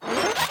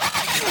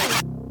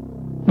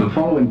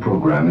following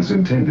program is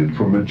intended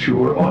for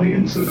mature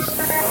audiences.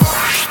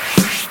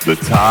 The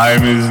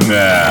time is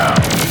now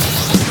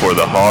for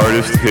the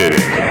hardest hitting,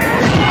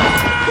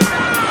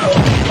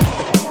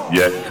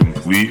 yet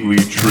completely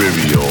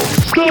trivial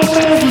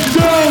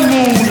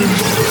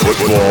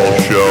football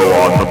show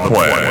on the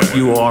planet.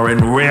 You are in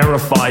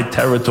rarefied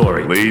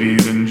territory.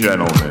 Ladies and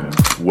gentlemen,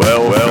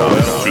 welcome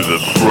to the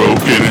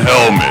Broken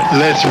Helmet.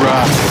 Let's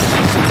rock.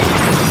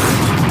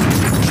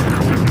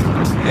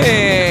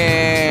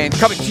 And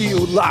coming to you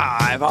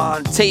live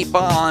on tape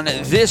on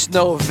this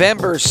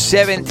November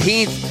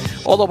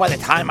 17th. Although by the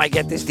time I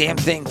get this damn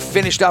thing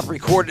finished up,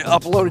 recorded,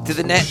 uploaded to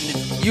the net,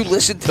 and you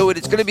listen to it,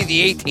 it's going to be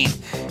the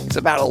 18th. It's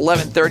about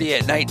 11:30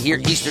 at night here,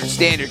 Eastern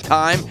Standard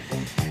Time.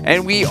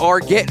 And we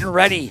are getting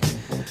ready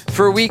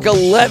for Week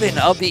 11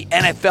 of the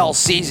NFL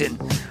season.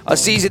 A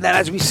season that,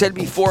 as we said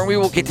before, and we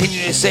will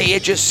continue to say,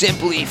 it just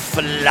simply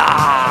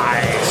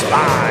flies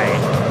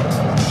by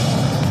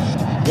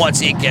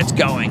once it gets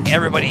going.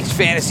 Everybody's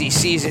fantasy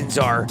seasons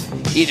are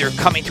either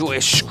coming to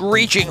a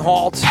screeching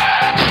halt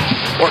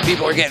or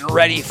people are getting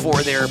ready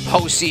for their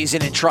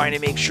postseason and trying to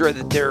make sure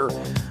that their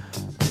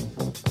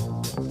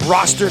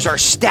rosters are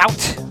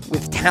stout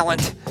with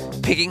talent,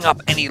 picking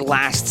up any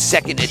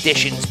last-second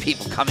additions,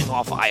 people coming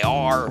off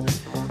IR.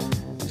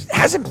 There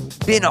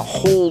hasn't been a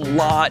whole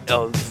lot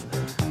of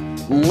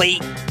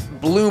late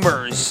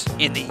bloomers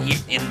in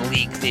the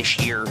league this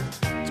year.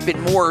 It's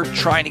been more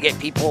trying to get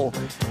people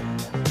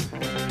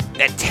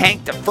that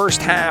tanked the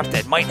first half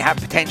that might have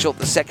potential at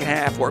the second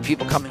half, or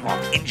people coming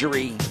off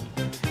injury.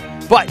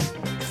 But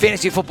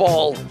fantasy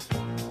football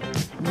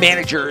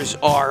managers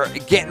are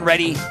getting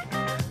ready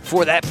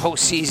for that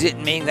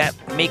postseason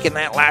and making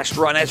that last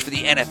run. As for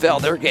the NFL,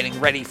 they're getting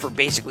ready for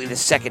basically the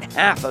second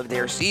half of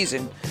their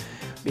season,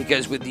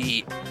 because with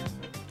the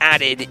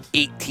added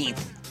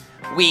 18th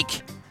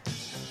week,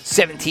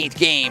 17th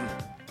game,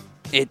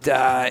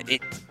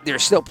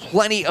 there's still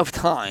plenty of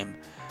time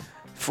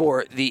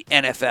for the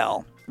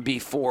NFL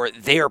before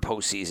their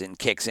postseason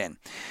kicks in.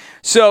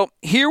 So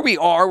here we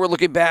are. We're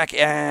looking back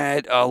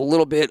at a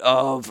little bit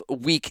of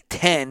Week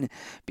 10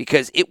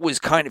 because it was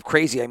kind of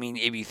crazy. I mean,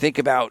 if you think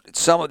about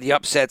some of the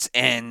upsets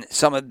and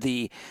some of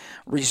the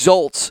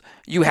results,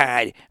 you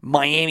had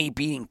Miami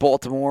beating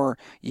Baltimore.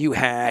 You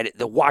had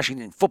the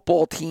Washington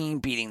football team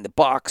beating the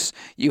Bucs.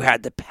 You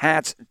had the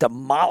Pats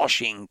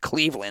demolishing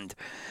Cleveland.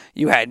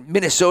 You had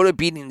Minnesota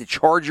beating the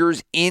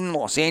Chargers in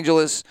Los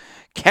Angeles.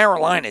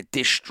 Carolina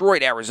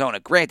destroyed Arizona.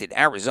 Granted,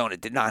 Arizona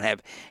did not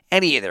have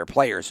any of their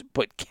players,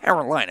 but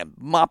Carolina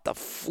mopped the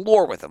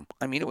floor with them.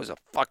 I mean, it was a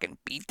fucking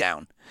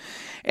beatdown.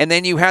 And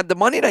then you had the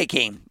Monday night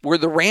game where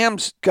the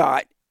Rams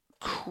got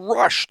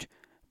crushed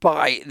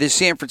by the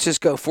San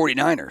Francisco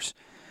 49ers.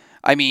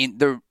 I mean,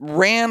 the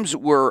Rams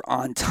were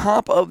on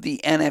top of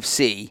the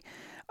NFC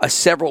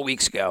several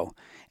weeks ago,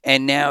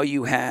 and now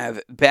you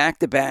have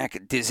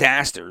back-to-back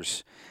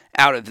disasters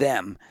out of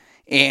them.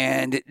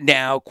 And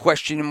now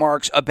question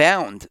marks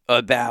abound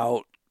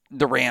about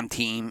the Ram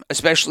team,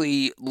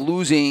 especially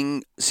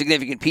losing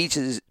significant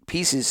pieces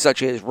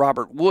such as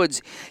Robert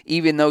Woods,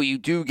 even though you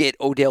do get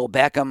Odell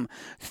Beckham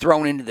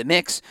thrown into the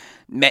mix.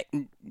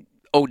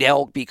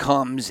 Odell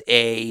becomes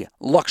a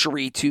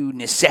luxury to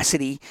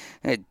necessity,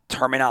 a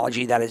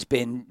terminology that has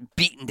been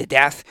beaten to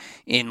death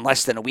in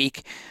less than a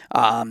week.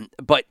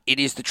 But it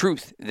is the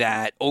truth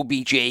that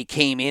OBJ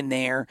came in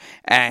there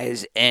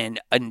as an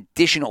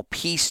additional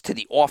piece to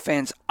the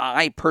offense.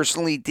 I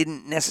personally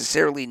didn't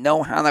necessarily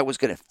know how that was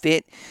going to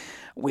fit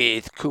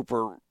with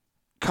Cooper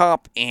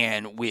Kupp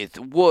and with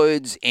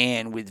Woods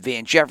and with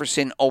Van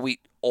Jefferson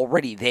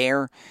already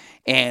there,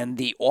 and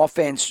the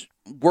offense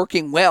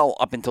working well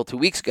up until 2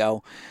 weeks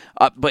ago.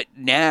 But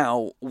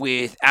now,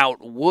 without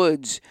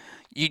Woods,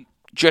 you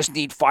just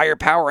need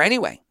firepower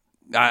anyway.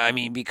 I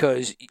mean,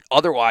 because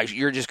otherwise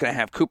you're just going to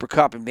have Cooper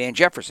Kupp and Van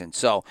Jefferson.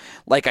 So,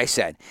 like I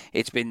said,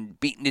 it's been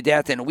beaten to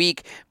death in a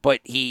week,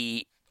 but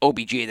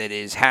OBJ that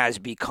is, has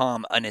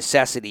become a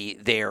necessity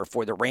there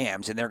for the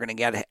Rams, and they're going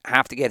to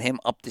have to get him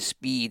up to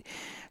speed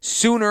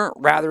sooner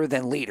rather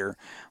than later,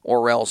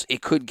 or else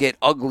it could get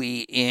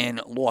ugly in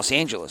Los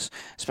Angeles,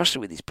 especially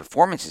with these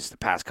performances the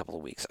past couple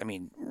of weeks. I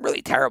mean,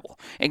 really terrible.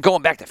 And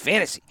going back to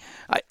fantasy,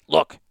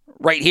 look,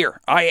 right here,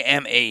 I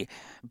am a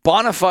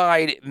bona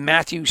fide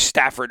Matthew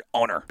Stafford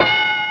owner,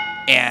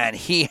 and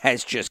he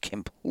has just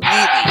completely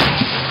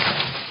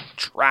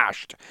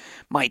trashed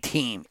my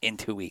team in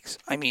 2 weeks.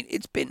 I mean,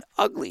 it's been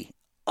ugly.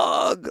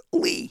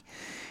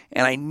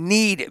 And I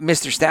need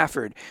Mr.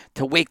 Stafford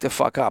to wake the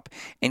fuck up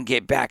and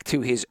get back to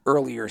his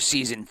earlier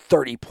season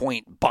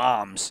 30-point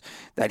bombs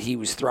that he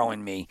was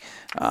throwing me,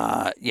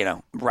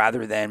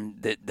 rather than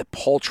the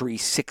paltry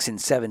 6 and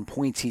 7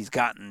 points he's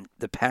gotten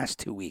the past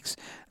 2 weeks.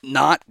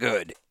 Not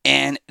good.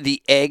 And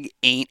the egg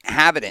ain't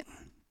having it.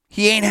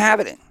 He ain't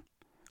having it.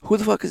 Who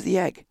the fuck is the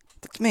egg?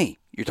 That's me.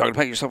 You're talking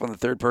about yourself in the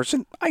third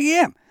person? I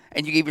am.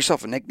 And you gave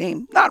yourself a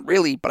nickname? Not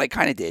really, but I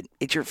kind of did.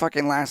 It's your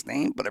fucking last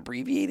name, but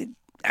abbreviated.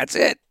 That's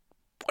it.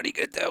 What are you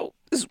going to do?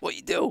 This is what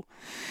you do.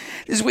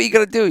 This is what you got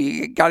to do.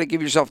 You got to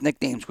give yourself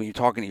nicknames when you're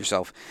talking to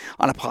yourself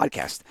on a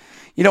podcast.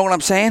 You know what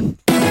I'm saying?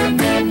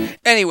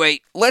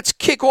 Anyway, let's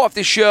kick off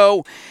the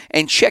show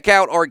and check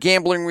out our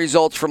gambling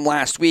results from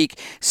last week.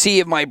 See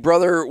if my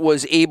brother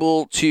was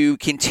able to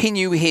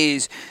continue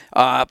his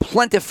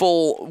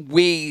plentiful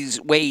ways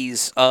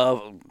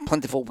of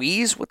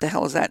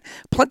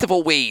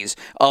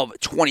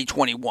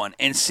 2021,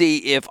 and see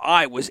if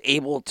I was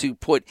able to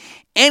put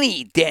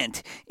any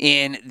dent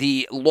in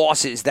the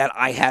losses that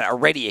I had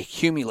already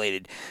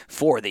accumulated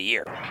for the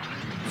year.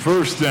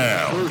 First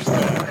down.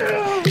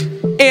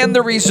 And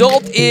the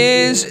result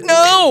is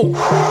no.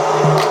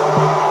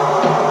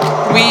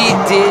 We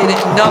did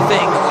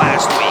nothing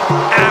last week.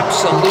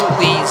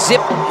 Absolutely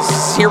zip,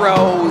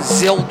 zero,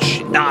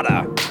 zilch,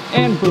 nada.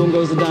 And boom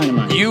goes the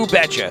dynamite. You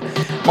betcha.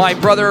 My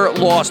brother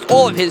lost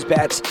all of his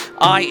bets.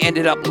 I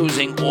ended up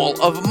losing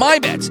all of my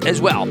bets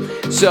as well.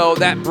 So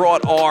that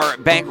brought our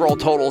bankroll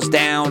totals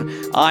down.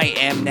 I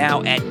am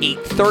now at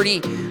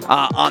 830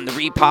 on the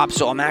repop,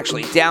 so I'm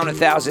actually down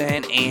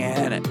 1,000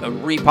 and a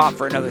repop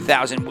for another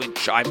 1,000,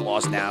 which I've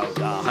lost now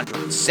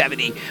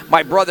 170.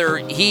 My brother,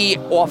 he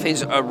off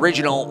his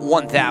original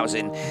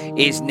 1,000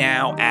 is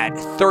now at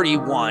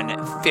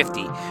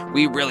 3150.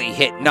 We really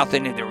hit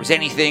nothing. If there was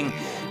anything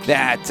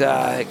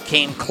that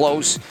came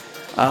close,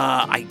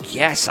 I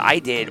guess I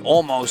did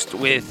almost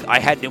with, I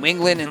had New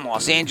England and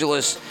Los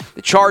Angeles,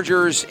 the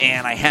Chargers,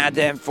 and I had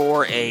them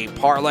for a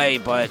parlay,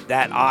 but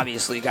that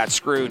obviously got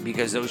screwed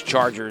because those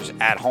Chargers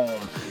at home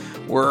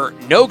were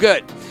no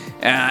good.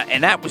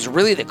 And that was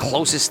really the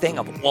closest thing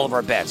of all of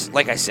our bets.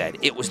 Like I said,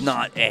 it was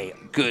not a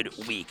good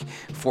week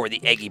for the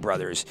Ege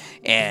brothers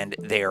and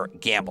their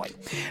gambling.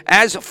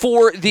 As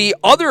for the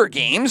other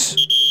games,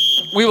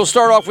 we will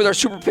start off with our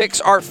super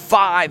picks, our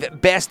 5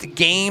 best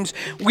games.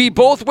 We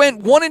both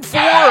went 1-4.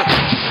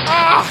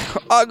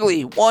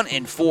 Ugly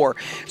 1-4.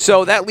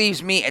 So that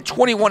leaves me at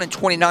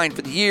 21-29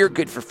 for the year,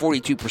 good for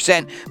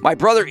 42%. My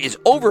brother is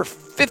over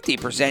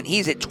 50%.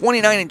 He's at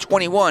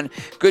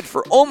 29-21, good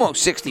for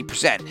almost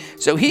 60%.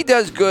 So he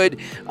does good.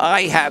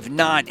 I have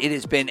not. It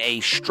has been a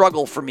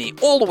struggle for me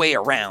all the way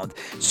around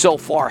so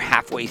far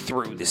halfway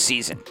through the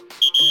season.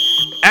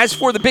 As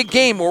for the big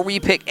game where we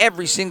pick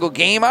every single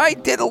game, I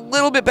did a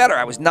little bit better.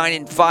 I was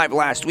 9-5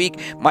 last week.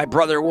 My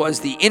brother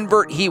was the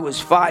invert. He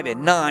was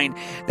 5-9.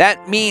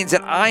 That means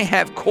that I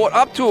have caught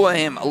up to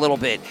him a little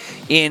bit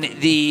in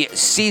the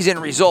season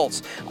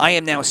results. I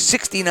am now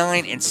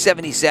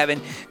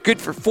 69-77,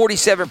 good for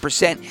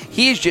 47%.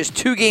 He is just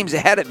 2 games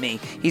ahead of me.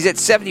 He's at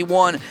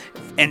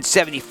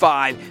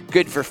 71-75,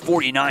 good for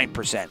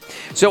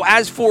 49%. So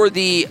as for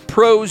the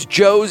pros,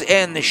 Joes,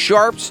 and the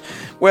sharps,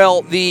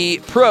 well,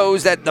 the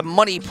pros, that the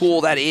money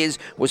pool that is,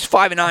 was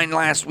 5-9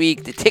 last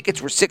week. The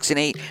tickets were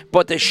 6-8,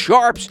 but the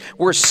sharps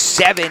were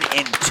 7-2.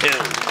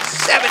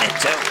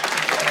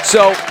 7-2.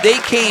 So they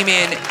came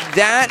in.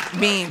 That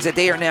means that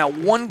they are now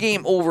 1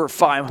 game over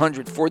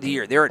 500 for the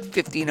year. They're at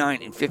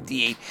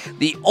 59-58.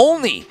 The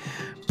only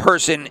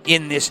person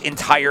in this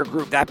entire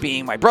group, that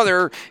being my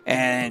brother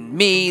and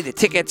me, the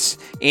tickets,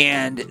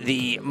 and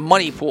the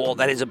money pool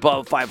that is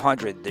above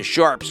 500. The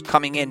sharps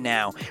coming in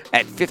now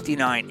at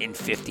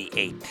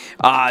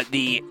 59-58.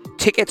 The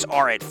tickets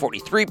are at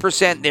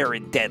 43%. They're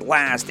in dead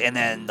last, and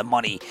then the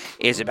money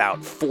is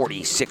about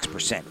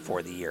 46%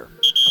 for the year.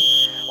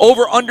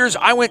 Over-unders,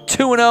 I went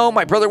 2-0.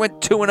 My brother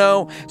went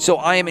 2-0. So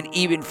I am an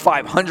even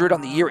 500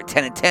 on the year at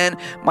 10-10.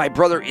 My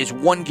brother is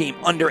 1 game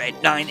under at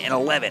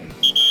 9-11.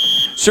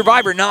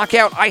 Survivor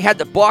Knockout, I had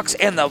the Bucks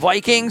and the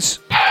Vikings.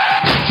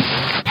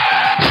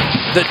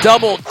 The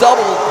double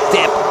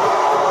dip.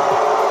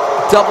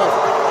 Double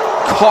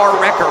car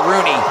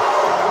wreck-a-rooney.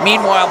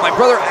 Meanwhile, my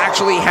brother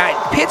actually had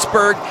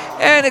Pittsburgh,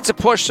 and it's a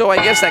push, so I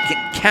guess that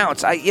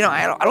counts. I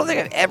don't think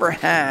I've ever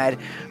had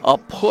a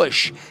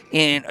push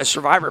in a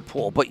Survivor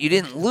pool, but you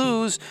didn't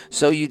lose,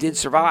 so you did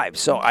survive.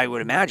 So I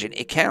would imagine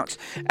it counts.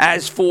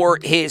 As for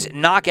his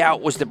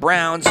knockout was the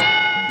Browns,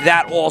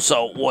 that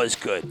also was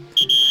good.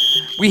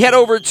 We head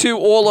over to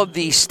all of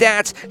the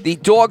stats. The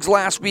dogs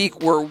last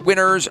week were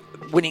winners,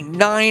 winning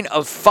 9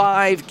 of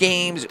 5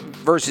 games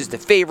versus the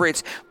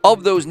favorites.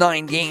 Of those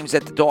 9 games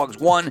that the dogs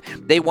won,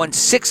 they won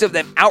 6 of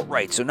them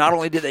outright. So not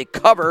only did they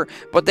cover,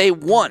 but they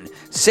won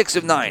 6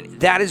 of 9.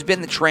 That has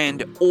been the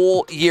trend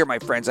all year, my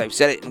friends. I've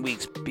said it in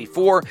weeks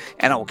before,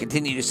 and I will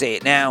continue to say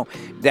it now,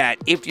 that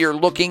if you're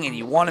looking and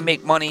you want to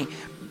make money,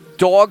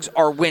 dogs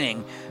are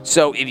winning.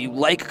 So if you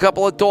like a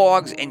couple of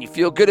dogs and you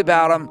feel good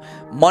about them,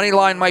 money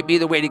line might be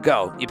the way to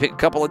go. You pick a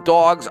couple of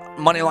dogs,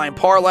 money line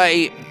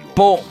parlay,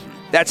 boom.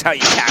 That's how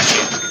you cash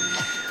in.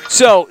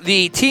 So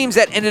the teams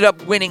that ended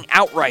up winning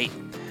outright,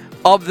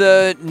 of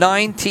the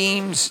 9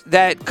 teams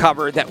that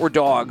covered that were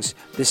dogs,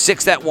 the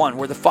 6 that won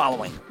were the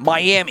following: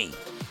 Miami,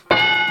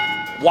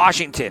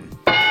 Washington,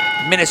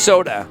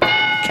 Minnesota,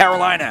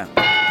 Carolina,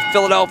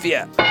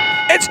 Philadelphia,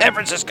 and San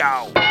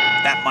Francisco.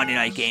 That Monday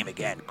night game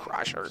again,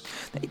 crusher.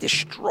 They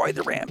destroyed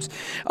the Rams.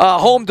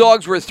 Home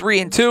dogs were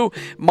 3-2.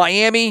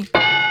 Miami,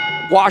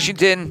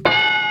 Washington,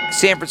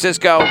 San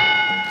Francisco,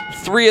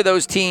 3 of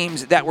those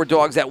teams that were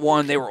dogs that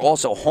won, they were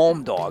also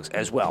home dogs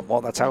as well.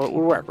 Well, that's how it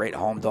would work, right? A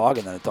home dog,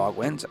 and then a dog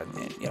wins.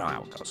 And you know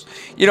how it goes.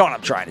 You know what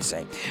I'm trying to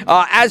say.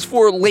 As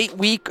for late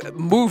week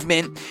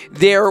movement,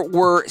 there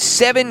were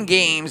 7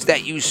 games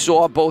that you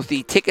saw both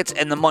the tickets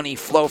and the money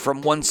flow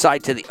from one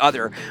side to the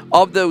other.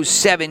 Of those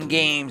 7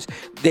 games,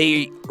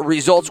 the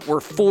results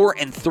were 4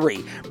 and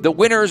 3. The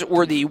winners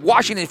were the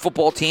Washington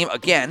football team,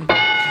 again,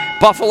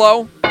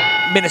 Buffalo,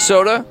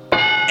 Minnesota,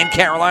 and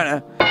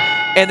Carolina.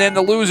 And then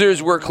the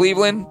losers were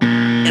Cleveland,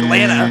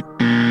 Atlanta,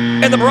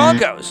 and the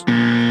Broncos.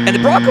 And the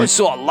Broncos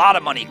saw a lot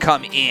of money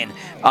come in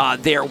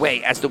their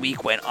way as the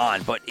week went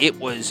on, but it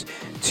was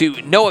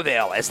to no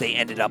avail as they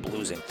ended up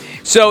losing.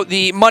 So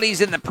the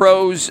money's in the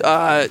pros.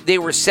 They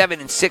were 7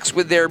 and 6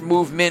 with their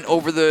movement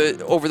over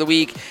the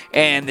week,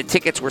 and the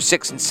tickets were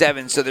 6 and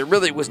 7. So there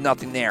really was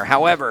nothing there.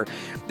 However,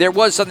 there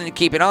was something to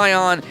keep an eye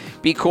on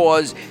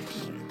because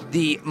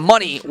the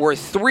money were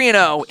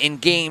 3-0 in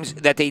games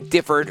that they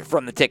differed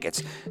from the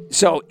tickets.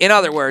 So, in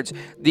other words,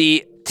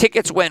 the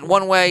tickets went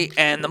one way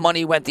and the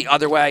money went the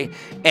other way.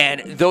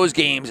 And those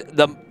games,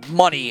 the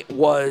money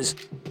was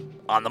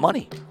on the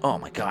money. Oh,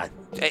 my God.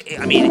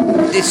 I mean,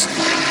 this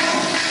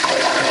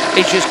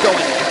is just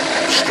going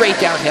straight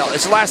downhill.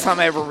 It's the last time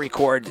I ever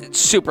record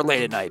super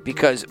late at night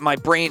because my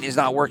brain is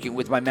not working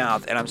with my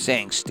mouth and I'm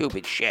saying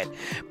stupid shit.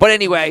 But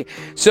anyway,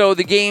 so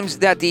the games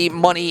that the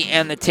money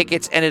and the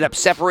tickets ended up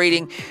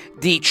separating,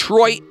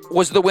 Detroit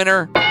was the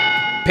winner,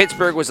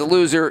 Pittsburgh was the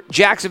loser,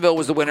 Jacksonville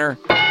was the winner,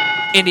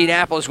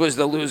 Indianapolis was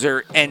the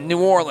loser, and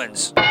New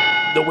Orleans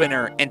the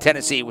winner, and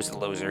Tennessee was the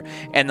loser,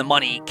 and the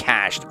money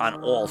cashed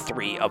on all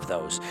 3 of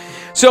those.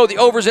 So the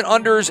overs and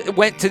unders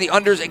went to the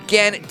unders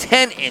again,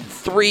 10 and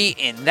 3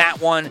 in that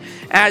one.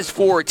 As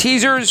for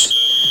teasers,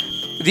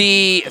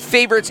 the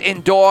favorites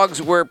and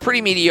dogs were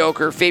pretty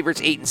mediocre. Favorites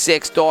 8 and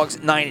 6,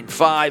 dogs 9 and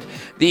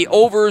 5. The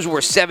overs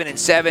were 7 and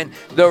 7.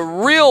 The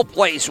real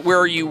place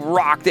where you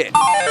rocked it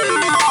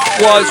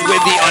was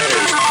with the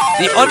unders.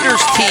 The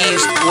unders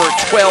teased were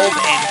 12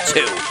 and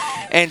 2.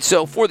 And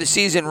so for the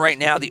season right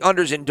now, the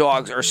unders and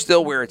dogs are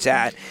still where it's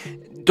at.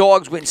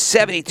 Dogs win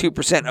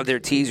 72% of their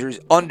teasers.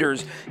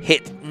 Unders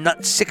hit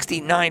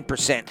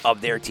 69%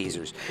 of their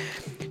teasers.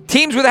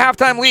 Teams with a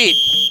halftime lead,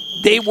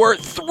 they were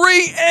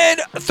 3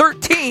 and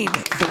 13.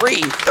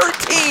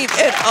 13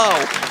 and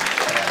 0.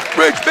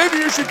 Rich, maybe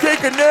you should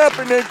take a nap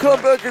and then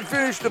come back and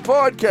finish the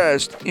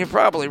podcast. You're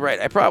probably right.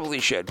 I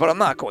probably should, but I'm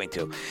not going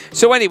to.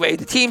 So anyway,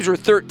 the teams were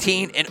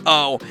 13 and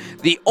 0.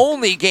 The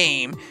only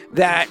game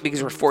that, because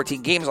there were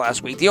 14 games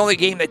last week, the only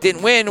game that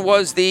didn't win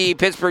was the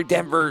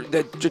Pittsburgh-Denver,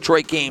 the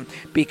Detroit game,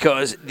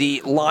 because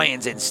the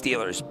Lions and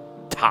Steelers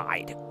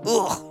tied.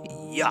 Ugh,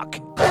 yuck.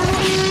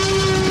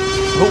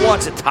 Who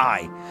wants a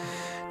tie?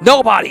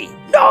 Nobody.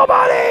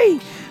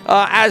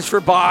 As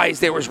for buys,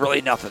 there was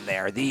really nothing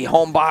there. The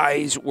home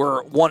buys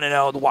were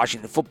 1-0. The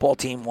Washington football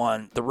team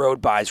won. The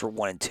road buys were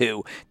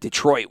 1-2.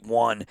 Detroit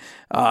won.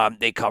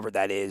 They covered,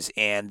 that is.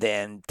 And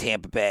then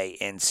Tampa Bay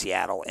and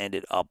Seattle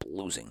ended up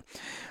losing.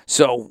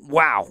 So,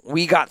 wow,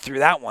 we got through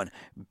that one.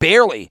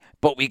 Barely,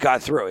 but we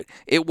got through it.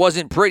 It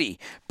wasn't pretty,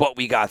 but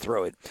we got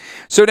through it.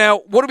 So now,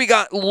 what do we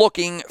got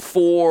looking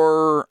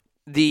for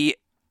the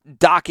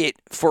docket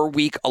for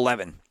Week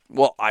 11?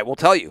 Well, I will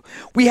tell you.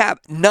 We have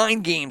 9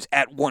 games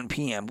at 1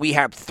 p.m. We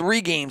have 3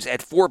 games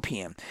at 4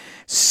 p.m.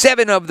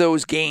 7 of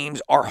those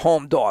games are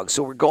home dogs.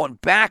 So we're going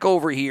back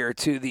over here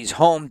to these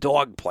home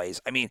dog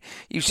plays. I mean,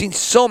 you've seen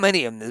so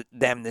many of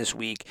them this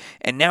week,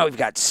 and now we've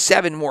got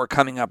 7 more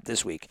coming up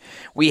this week.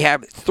 We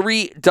have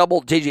 3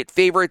 double-digit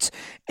favorites,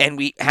 and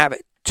we have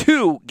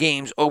 2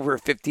 games over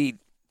 50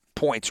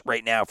 points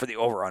right now for the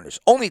over-unders.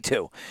 Only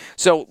 2.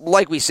 So,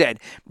 like we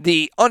said,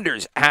 the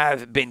unders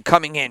have been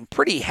coming in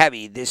pretty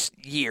heavy this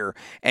year,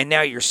 and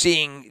now you're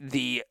seeing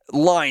the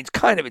lines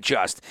kind of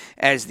adjust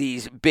as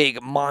these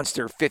big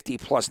monster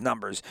 50-plus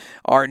numbers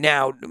are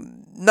now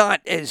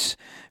not as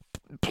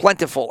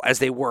plentiful as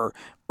they were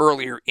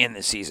earlier in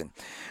the season.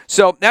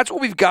 So that's what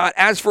we've got.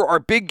 As for our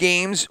big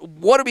games,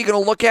 what are we going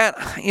to look at?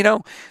 You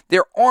know,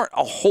 there aren't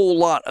a whole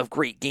lot of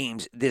great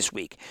games this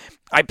week.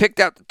 I picked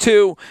out the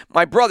 2.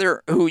 My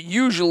brother, who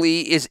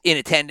usually is in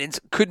attendance,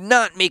 could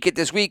not make it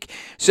this week,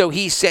 so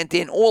he sent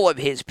in all of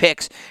his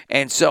picks,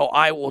 and so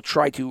I will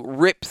try to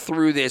rip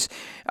through this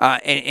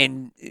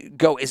and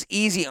go as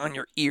easy on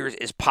your ears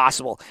as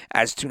possible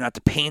as to not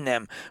to pain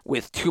them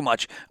with too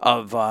much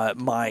of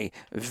my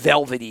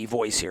velvety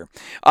voice here.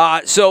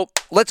 So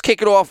let's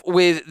kick it off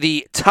with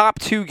the top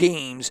 2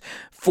 games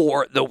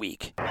for the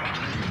week.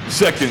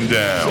 Second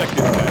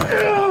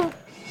down.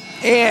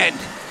 And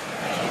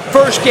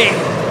first game,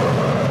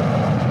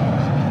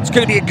 it's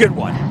going to be a good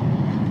one.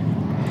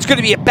 It's going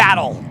to be a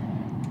battle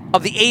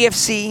of the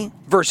AFC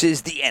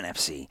versus the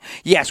NFC.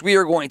 Yes, we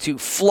are going to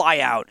fly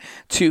out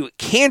to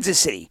Kansas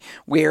City,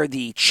 where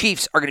the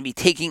Chiefs are going to be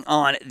taking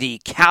on the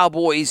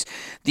Cowboys.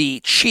 The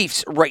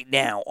Chiefs right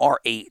now are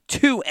a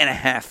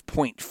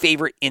 2.5-point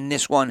favorite in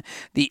this one.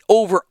 The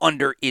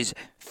over-under is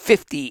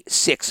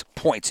 56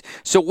 points.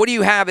 So what do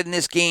you have in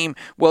this game?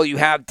 Well, you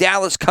have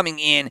Dallas coming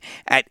in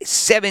at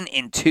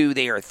 7-2.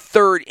 They are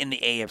third in the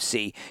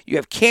AFC. You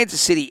have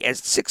Kansas City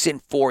as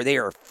 6-4. They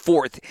are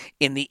fourth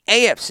in the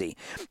AFC.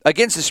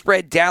 Against the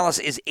spread, Dallas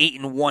is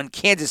 8-1.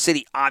 Kansas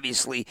City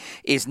obviously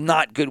is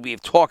not good. We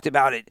have talked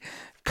about it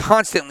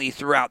constantly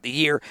throughout the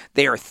year.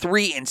 They are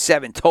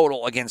 3-7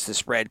 total against the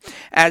spread.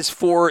 As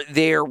for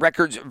their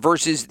records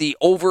versus the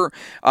over,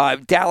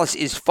 Dallas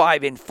is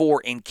 5-4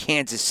 and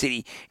Kansas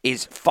City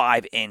is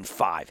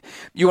 5-5.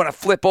 You want to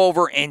flip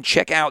over and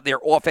check out their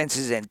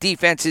offenses and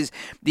defenses.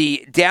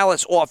 The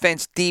Dallas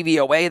offense,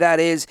 DVOA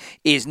that is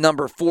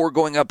number 4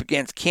 going up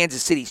against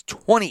Kansas City's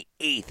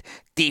 28th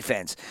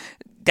defense.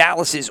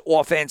 Dallas's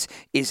offense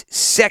is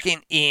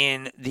second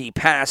in the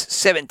pass,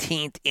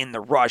 17th in the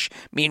rush.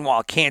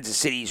 Meanwhile, Kansas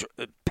City's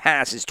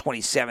pass is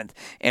 27th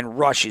and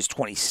rush is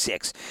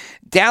 26th.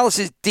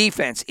 Dallas's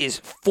defense is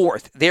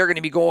fourth. They're going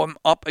to be going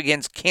up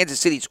against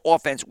Kansas City's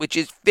offense, which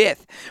is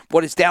fifth.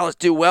 What does Dallas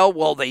do well?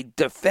 Well, they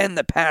defend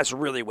the pass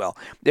really well.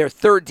 They're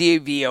third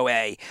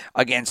DVOA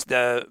against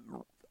the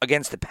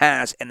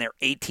pass, and they're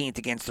 18th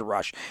against the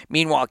rush.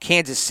 Meanwhile,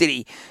 Kansas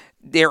City,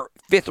 their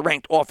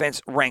fifth-ranked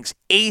offense ranks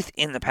 8th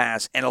in the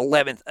pass and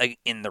 11th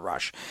in the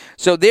rush.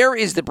 So there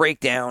is the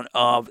breakdown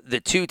of the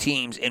two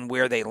teams and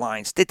where they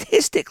line,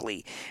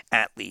 statistically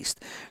at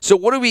least. So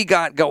what do we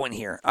got going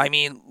here? I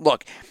mean,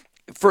 look,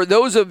 for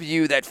those of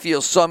you that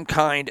feel some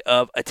kind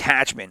of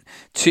attachment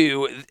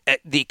to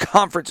the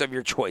conference of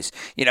your choice,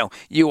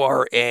 you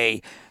are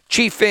a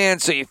Chief fan,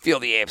 so you feel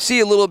the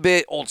AFC a little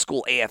bit, old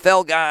school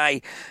AFL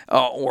guy,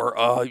 or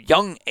a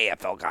young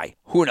AFL guy,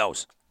 who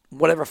knows?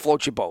 Whatever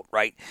floats your boat,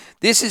 right?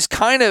 This is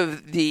kind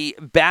of the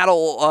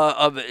battle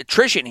of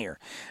attrition here.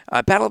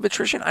 Battle of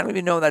attrition? I don't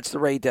even know if that's the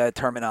right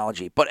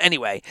terminology. But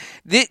anyway,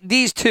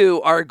 these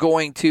two are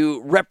going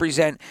to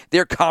represent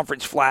their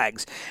conference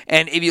flags.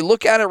 And if you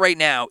look at it right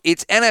now,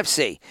 it's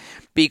NFC.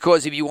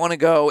 Because if you want to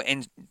go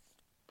and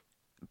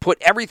put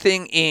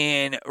everything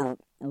in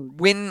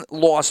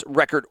win-loss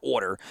record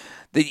order,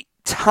 the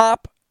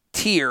top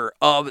tier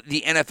of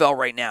the NFL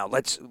right now,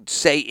 let's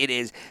say it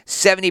is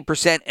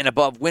 70% and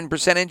above win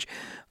percentage,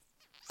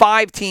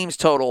 5 teams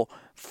total,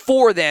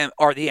 4 of them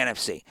are the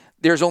NFC.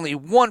 There's only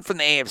one from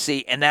the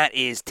AFC, and that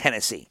is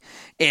Tennessee.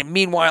 And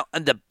meanwhile,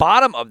 at the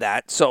bottom of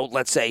that, so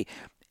let's say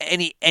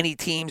any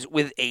teams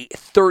with a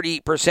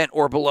 30%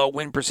 or below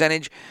win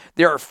percentage,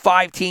 there are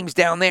 5 teams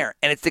down there,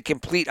 and it's the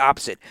complete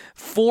opposite.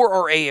 4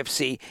 are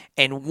AFC,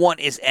 and 1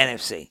 is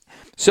NFC.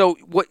 So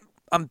what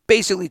I'm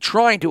basically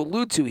trying to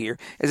allude to here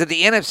is that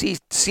the NFC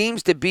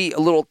seems to be a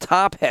little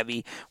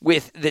top-heavy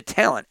with the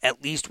talent,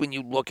 at least when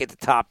you look at the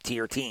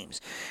top-tier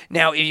teams.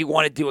 Now, if you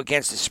want to do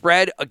against the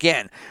spread,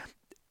 again,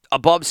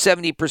 above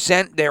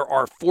 70%, there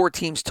are 4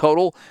 teams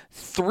total.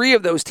 3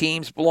 of those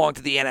teams belong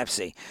to the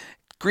NFC.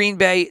 Green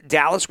Bay,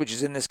 Dallas, which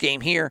is in this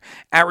game here,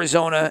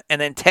 Arizona, and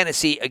then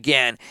Tennessee,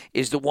 again,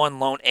 is the one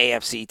lone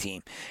AFC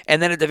team.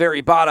 And then at the very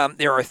bottom,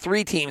 there are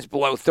 3 teams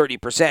below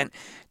 30%.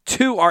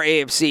 2 are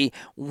AFC,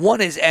 1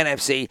 is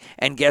NFC,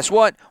 and guess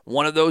what?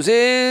 One of those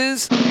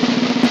is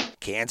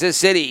Kansas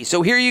City.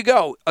 So here you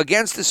go.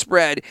 Against the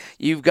spread,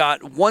 you've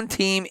got 1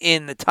 team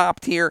in the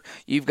top tier,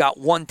 you've got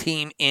 1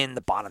 team in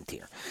the bottom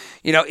tier.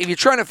 If you're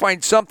trying to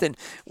find something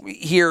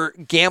here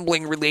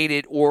gambling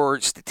related or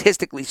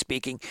statistically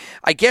speaking,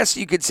 I guess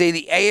you could say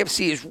the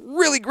AFC is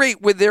really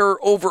great with their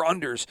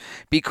over-unders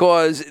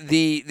because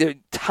the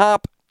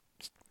top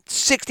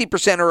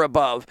 60% or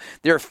above,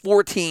 there are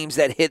 4 teams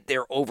that hit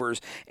their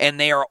overs, and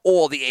they are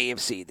all the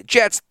AFC. The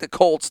Jets, the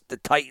Colts, the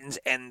Titans,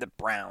 and the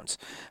Browns.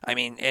 I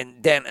mean,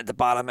 and then at the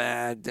bottom,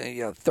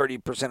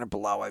 30% or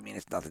below, I mean,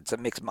 it's nothing. It's a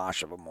mixed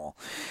mash of them all.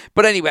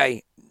 But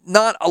anyway,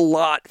 not a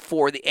lot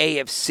for the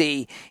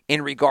AFC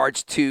in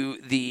regards to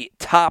the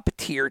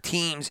top-tier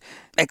teams,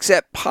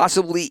 except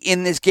possibly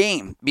in this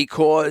game,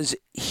 because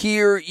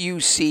here you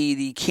see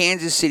the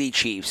Kansas City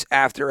Chiefs,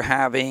 after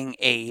having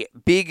a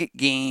big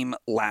game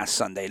last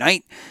Sunday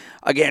night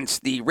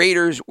against the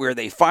Raiders, where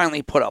they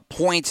finally put up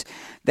points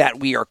that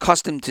we are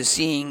accustomed to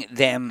seeing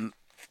them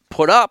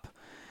put up,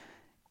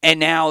 and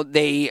now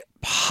they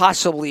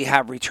possibly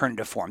have returned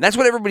to form. That's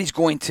what everybody's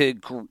going to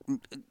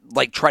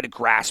try to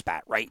grasp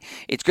at, right?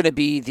 It's going to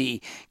be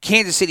the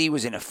Kansas City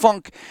was in a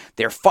funk.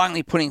 They're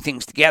finally putting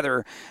things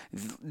together.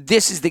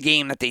 This is the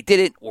game that they did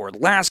it, or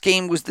last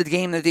game was the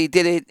game that they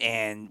did it,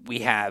 and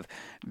we have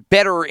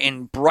better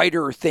and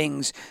brighter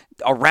things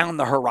around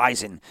the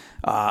horizon,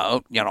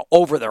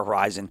 over the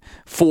horizon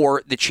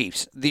for the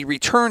Chiefs. The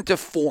return to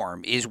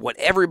form is what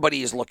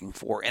everybody is looking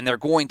for, and they're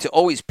going to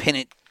always pin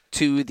it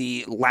to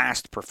the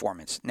last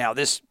performance. Now,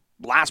 this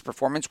last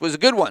performance was a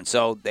good one,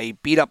 so they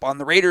beat up on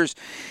the Raiders,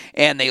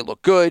 and they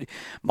look good.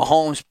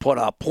 Mahomes put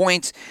up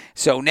points,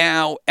 so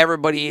now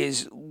everybody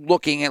is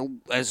looking at,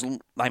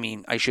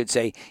 I should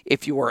say,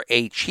 if you are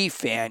a Chief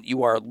fan,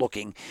 you are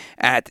looking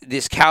at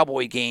this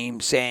Cowboy game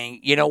saying,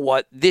 you know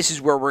what, this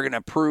is where we're going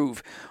to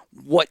prove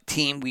what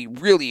team we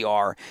really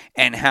are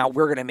and how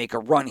we're going to make a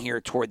run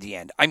here toward the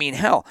end. I mean,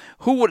 hell,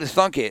 who would have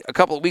thunk it a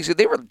couple of weeks ago?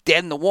 They were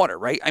dead in the water,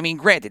 right? I mean,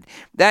 granted,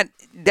 that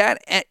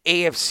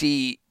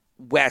AFC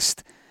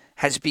West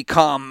has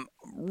become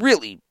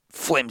really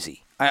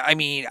flimsy.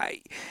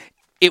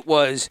 It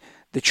was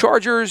the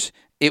Chargers,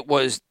 it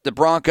was the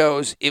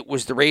Broncos, it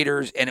was the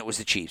Raiders, and it was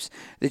the Chiefs.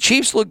 The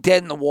Chiefs looked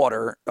dead in the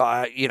water,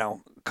 a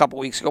couple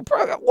weeks ago.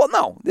 Well,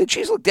 no, the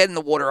Chiefs looked dead in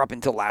the water up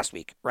until last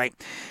week, right?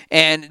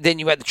 And then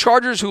you had the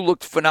Chargers who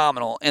looked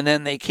phenomenal, and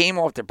then they came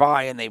off their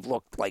bye and they've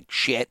looked like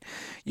shit.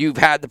 You've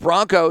had the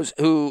Broncos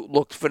who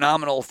looked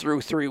phenomenal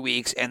through 3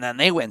 weeks, and then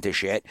they went to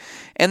shit.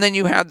 And then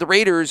you had the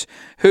Raiders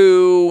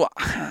who,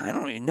 I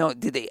don't even know,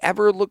 did they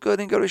ever look good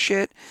and go to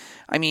shit?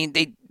 I mean,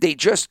 they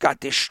just got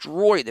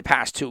destroyed the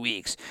past 2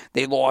 weeks.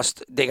 They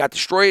got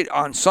destroyed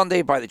on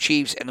Sunday by the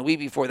Chiefs, and the week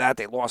before that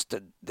they lost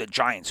to the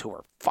Giants, who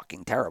are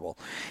fucking terrible.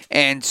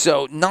 And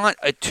so not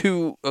a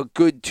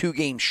good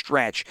 2-game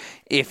stretch,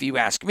 if you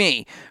ask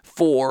me,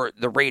 for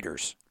the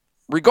Raiders.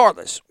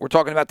 Regardless, we're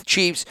talking about the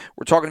Chiefs,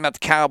 we're talking about the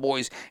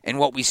Cowboys, and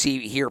what we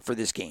see here for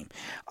this game.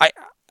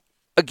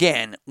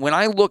 Again, when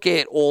I look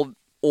at all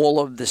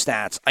of the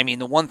stats, I mean,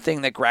 the one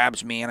thing that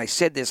grabs me, and I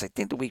said this, I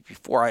think the week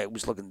before I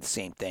was looking at the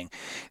same thing,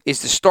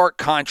 is the stark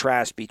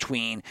contrast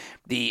between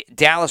the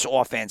Dallas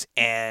offense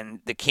and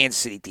the Kansas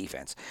City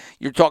defense.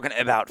 You're talking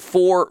about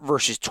 4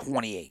 versus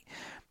 28.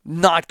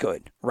 Not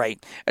good,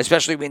 right?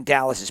 Especially when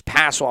Dallas's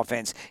pass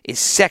offense is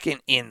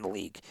second in the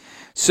league.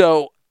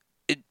 So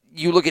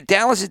you look at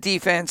Dallas's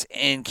defense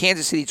and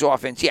Kansas City's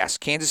offense. Yes,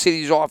 Kansas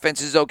City's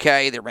offense is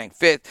okay. They're ranked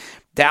 5th.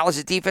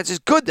 Dallas' defense is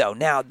good, though.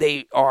 Now,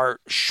 they are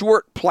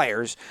short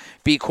players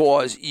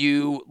because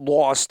you had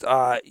lost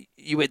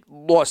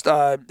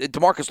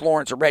DeMarcus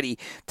Lawrence already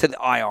to the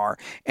IR,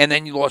 and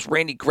then you lost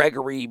Randy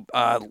Gregory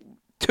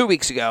 2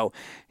 weeks ago.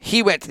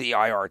 He went to the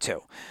IR,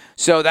 too.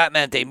 So that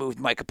meant they moved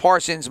Micah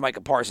Parsons.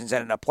 Micah Parsons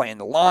ended up playing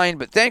the line,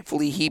 but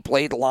thankfully he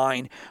played the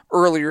line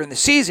earlier in the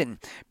season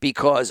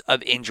because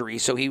of injury,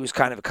 so he was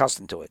kind of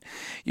accustomed to it.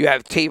 You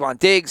have Tavon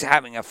Diggs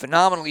having a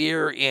phenomenal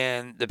year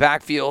in the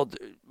backfield,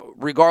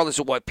 regardless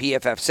of what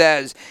PFF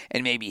says,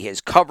 and maybe his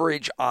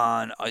coverage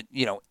on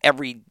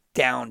every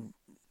down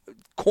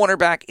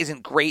cornerback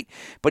isn't great,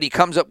 but he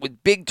comes up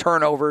with big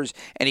turnovers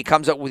and he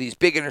comes up with these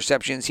big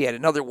interceptions. He had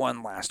another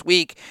one last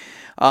week.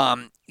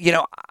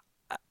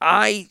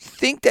 I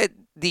think that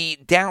the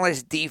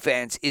Dallas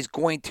defense is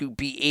going to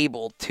be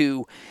able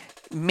to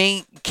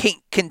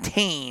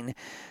contain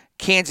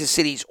Kansas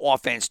City's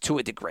offense to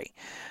a degree.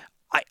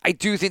 I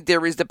do think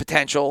there is the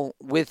potential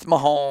with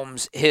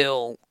Mahomes,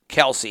 Hill,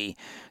 Kelsey.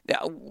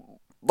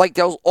 Like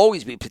there'll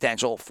always be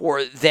potential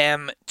for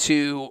them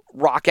to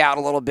rock out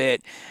a little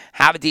bit,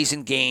 have a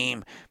decent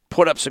game,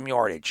 put up some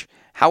yardage.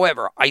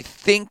 However, I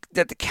think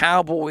that the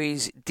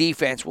Cowboys'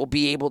 defense will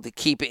be able to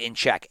keep it in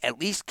check, at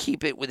least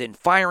keep it within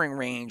firing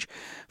range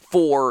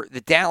for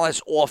the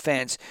Dallas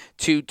offense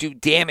to do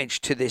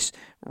damage to this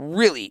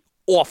really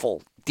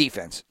awful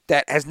defense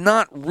that has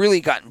not really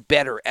gotten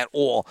better at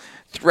all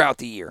throughout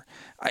the year.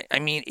 I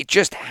mean, it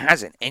just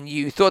hasn't. And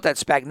you thought that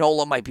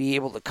Spagnuolo might be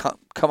able to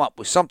come up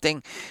with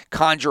something,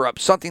 conjure up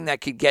something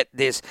that could get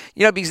this,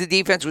 because the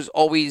defense was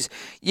always,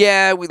 we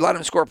let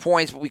them score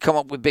points, but we come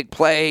up with big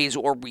plays,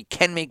 or we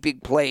can make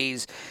big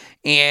plays.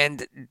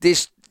 And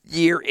this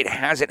year, it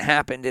hasn't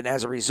happened, and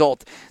as a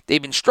result,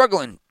 they've been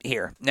struggling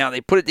here. Now, they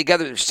put it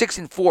together. They're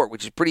 6-4,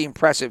 which is pretty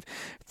impressive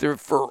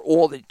for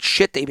all the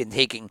shit they've been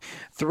taking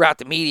throughout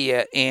the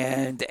media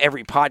and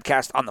every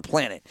podcast on the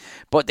planet.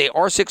 But they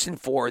are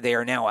 6-4. They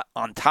are now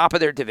on top of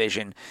their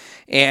division,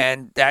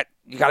 and that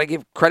you got to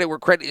give credit where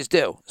credit is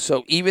due.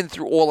 So even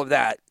through all of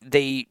that,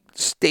 they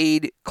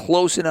stayed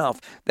close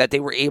enough that they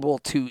were able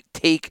to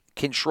take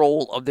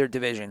control of their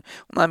division.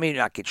 Well, maybe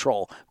not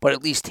control, but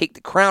at least take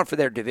the crown for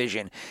their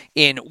division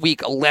in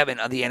Week 11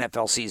 of the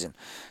NFL season.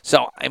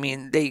 So, I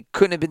mean, they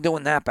couldn't have been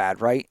doing that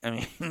bad, right? I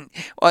mean,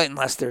 well,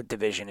 unless their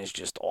division is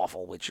just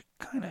awful, which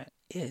kind of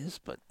is,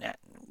 but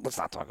let's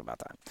not talk about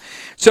that.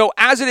 So,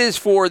 as it is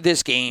for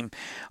this game,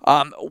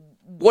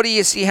 what do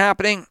you see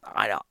happening?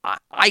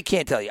 I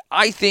can't tell you.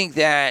 I think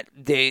that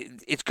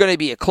it's going to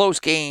be a close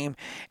game,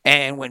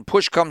 and when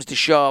push comes to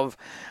shove,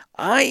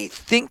 I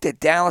think that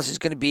Dallas is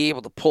going to be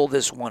able to pull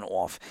this one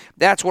off.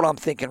 That's what I'm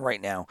thinking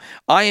right now.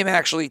 I am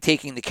actually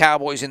taking the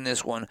Cowboys in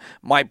this one.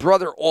 My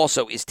brother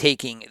also is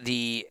taking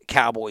the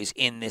Cowboys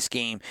in this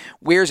game.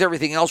 Where's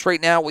everything else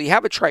right now? Well, you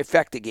have a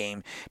trifecta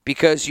game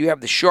because you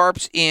have the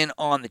Sharps in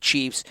on the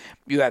Chiefs.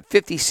 You have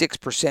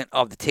 56%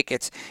 of the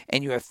tickets,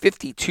 and you have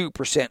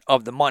 52%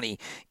 of the money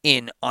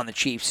in on the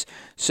Chiefs.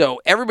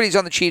 So everybody's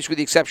on the Chiefs with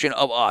the exception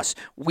of us.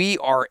 We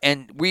are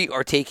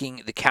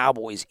taking the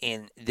Cowboys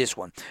in this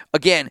one.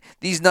 Again,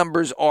 these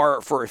numbers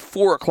are for a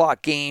 4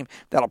 o'clock game.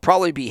 That'll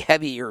probably be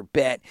heavier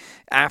bet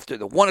after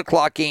the 1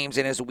 o'clock games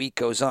and as the week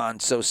goes on.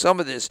 So some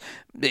of this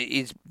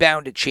is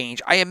bound to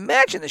change. I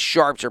imagine the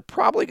sharps are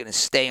probably going to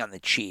stay on the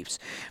Chiefs,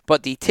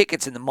 but the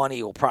tickets and the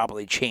money will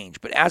probably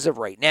change. But as of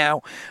right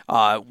now,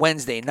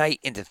 Wednesday night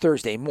into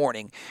Thursday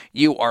morning,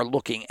 you are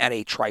looking at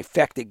a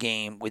trifecta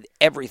game with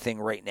everything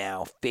right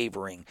now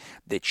favoring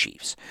the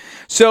Chiefs.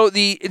 So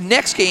the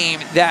next game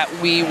that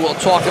we will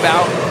talk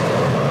about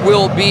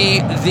will be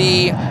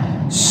the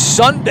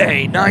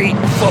Sunday night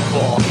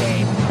football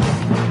game.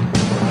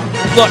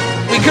 Look,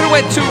 we could have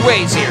went two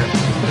ways here.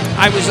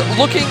 I was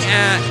looking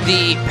at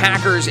the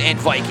Packers and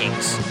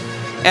Vikings,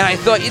 and I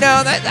thought,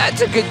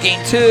 that's a good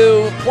game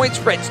too. Point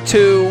spread's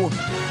 2,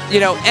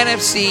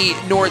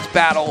 NFC North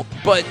battle.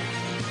 But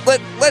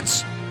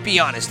let's be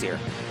honest here.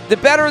 The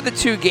better of the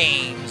two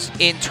games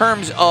in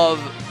terms of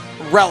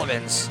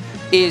relevance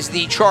is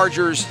the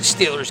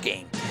Chargers-Steelers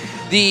game.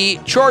 The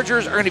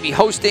Chargers are going to be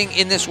hosting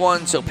in this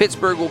one, so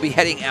Pittsburgh will be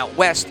heading out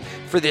west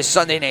for this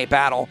Sunday night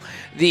battle.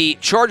 The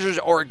Chargers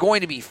are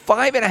going to be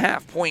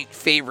 5.5-point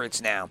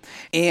favorites now,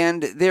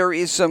 and there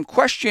is some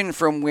question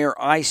from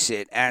where I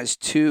sit as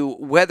to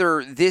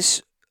whether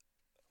this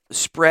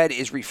spread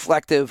is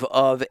reflective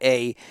of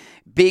a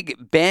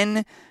Big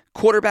Ben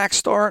quarterback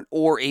start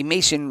or a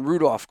Mason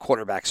Rudolph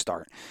quarterback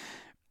start.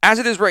 As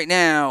it is right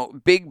now,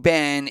 Big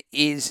Ben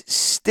is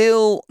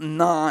still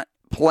not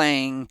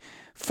playing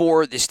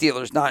for the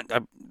Steelers, not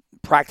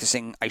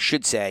practicing, I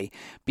should say,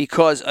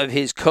 because of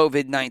his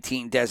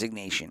COVID-19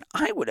 designation.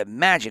 I would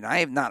imagine, I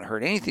have not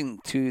heard anything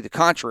to the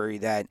contrary,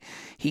 that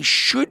he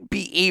should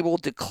be able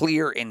to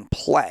clear and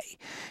play.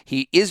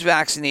 He is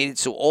vaccinated,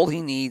 so all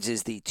he needs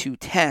is the 2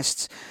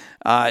 tests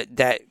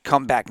that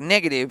come back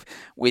negative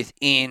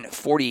within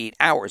 48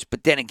 hours.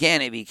 But then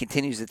again, if he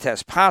continues to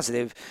test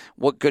positive,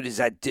 what good does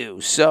that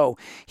do? So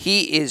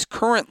he is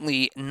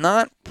currently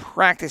not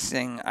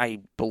practicing, I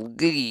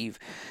believe,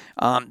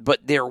 but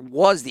there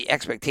was the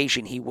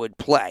expectation he would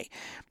play.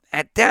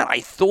 At that, I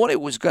thought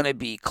it was going to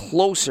be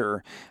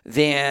closer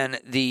than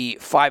the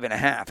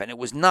 5.5, and it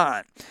was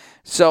not.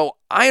 So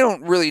I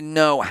don't really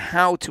know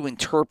how to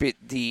interpret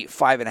the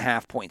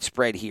 5.5-point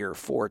spread here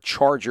for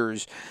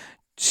Chargers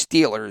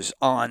Steelers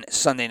on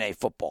Sunday Night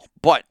Football.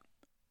 But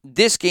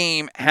this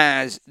game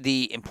has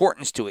the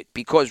importance to it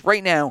because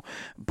right now,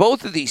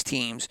 both of these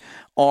teams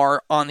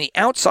are on the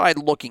outside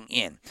looking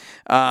in.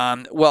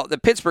 Well, the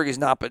Pittsburgh is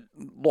not, but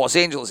Los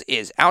Angeles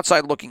is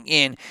outside looking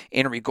in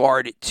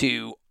regard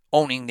to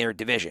owning their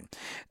division.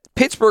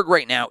 Pittsburgh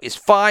right now is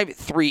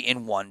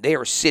 5-3-1. They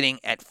are sitting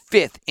at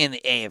 5th in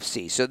the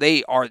AFC. So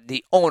they are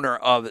the owner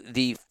of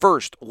the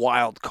first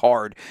wild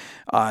card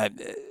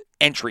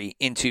entry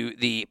into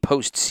the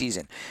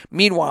postseason.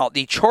 Meanwhile,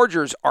 the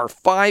Chargers are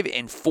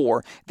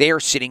 5-4. They are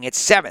sitting at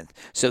 7th,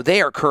 so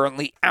they are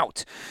currently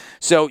out.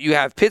 So you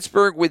have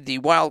Pittsburgh with the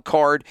wild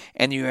card,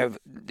 and you have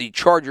the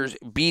Chargers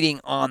beating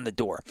on the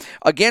door.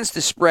 Against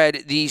the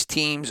spread, these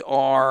teams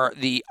are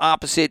the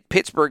opposite.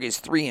 Pittsburgh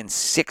is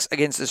 3-6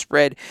 against the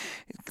spread.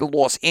 The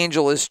Los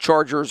Angeles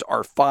Chargers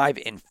are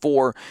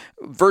 5-4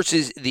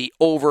 versus the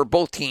over.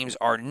 Both teams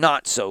are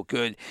not so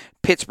good.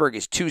 Pittsburgh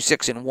is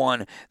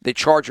 2-6-1. The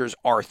Chargers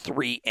are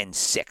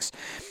 3-6.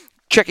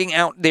 Checking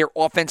out their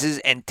offenses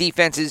and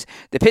defenses,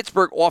 the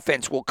Pittsburgh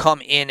offense will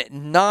come in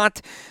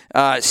not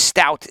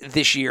stout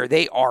this year.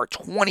 They are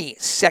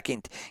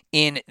 22nd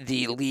in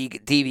the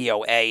league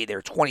DVOA.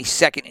 They're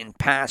 22nd in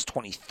pass,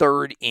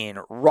 23rd in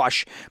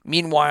rush.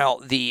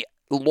 Meanwhile, the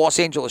Los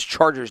Angeles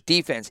Chargers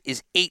defense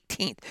is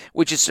 18th,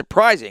 which is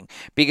surprising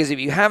because if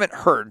you haven't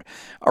heard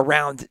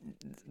around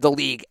the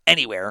league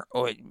anywhere,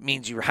 or it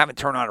means you haven't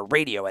turned on a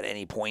radio at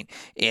any point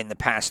in the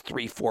past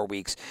 3-4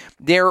 weeks,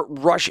 their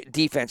rush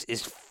defense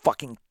is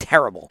fucking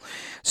terrible.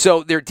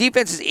 So their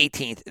defense is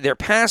 18th, their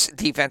pass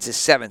defense is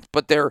 7th,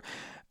 but their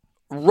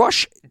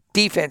rush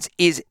defense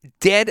is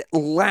dead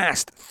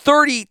last,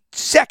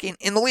 32nd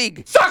in the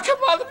league. Suck it,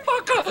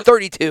 motherfucker!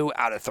 32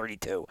 out of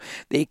 32.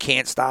 They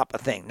can't stop a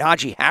thing.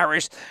 Najee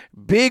Harris,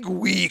 big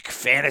week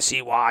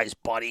fantasy-wise,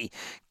 buddy.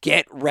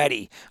 Get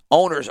ready.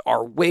 Owners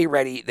are way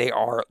ready. They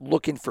are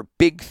looking for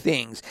big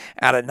things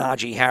out of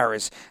Najee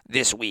Harris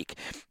this week.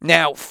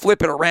 Now,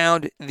 flip it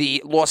around.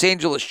 The Los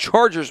Angeles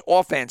Chargers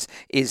offense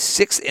is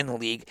 6th in the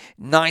league,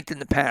 9th in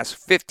the pass,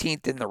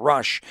 15th in the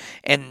rush,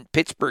 and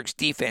Pittsburgh's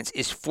defense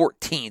is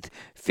 14th,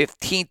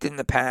 15th in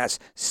the pass,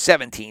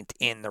 17th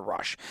in the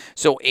rush.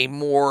 So a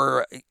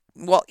more,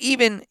 well,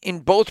 even in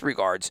both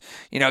regards,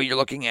 you're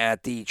looking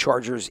at the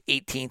Chargers'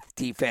 18th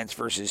defense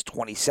versus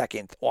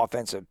 22nd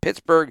offense of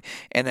Pittsburgh,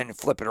 and then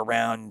flip it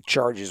around,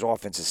 Chargers'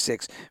 offense is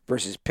 6th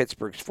versus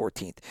Pittsburgh's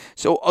 14th.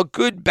 So a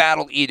good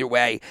battle either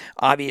way.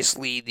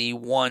 Obviously, the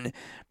one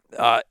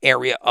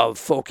area of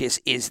focus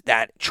is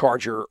that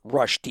Charger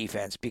rush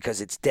defense because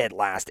it's dead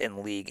last in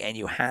the league, and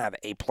you have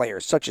a player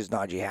such as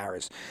Najee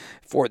Harris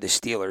for the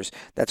Steelers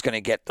that's going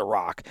to get the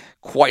rock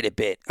quite a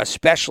bit,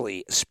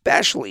 especially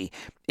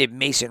if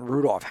Mason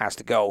Rudolph has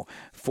to go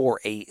for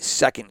a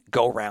second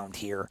go-round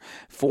here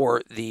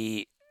for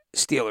the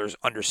Steelers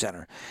under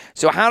center.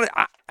 So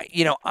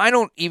I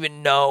don't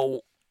even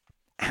know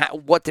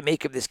what to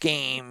make of this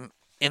game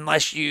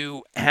unless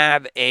you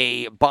have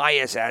a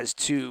bias as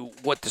to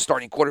what the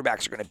starting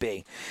quarterbacks are going to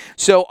be.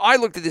 So I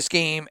looked at this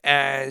game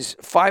as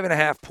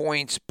 5.5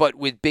 points, but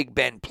with Big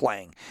Ben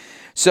playing.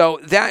 So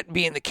that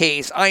being the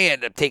case, I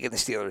ended up taking the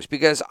Steelers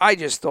because I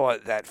just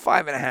thought that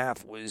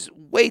 5.5 was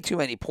way too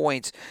many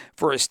points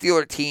for a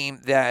Steeler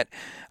team that,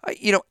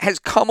 has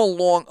come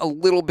along a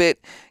little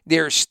bit.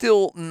 They're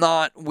still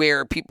not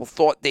where people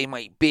thought they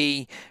might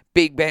be.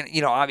 Big Ben,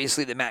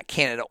 obviously the Matt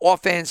Canada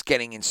offense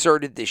getting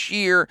inserted this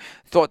year,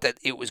 thought that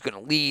it was going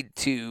to lead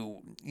to,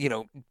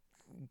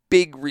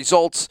 big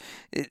results.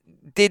 It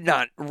did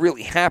not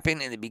really happen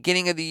in the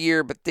beginning of the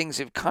year, but things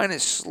have kind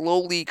of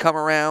slowly come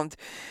around.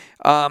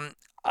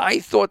 I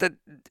thought that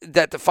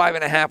the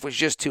 5.5 was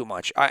just too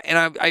much.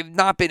 I've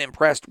not been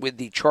impressed with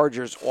the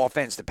Chargers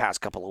offense the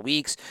past couple of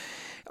weeks.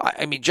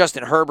 I mean,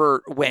 Justin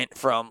Herbert went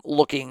from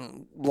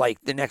looking like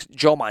the next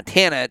Joe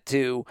Montana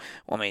to,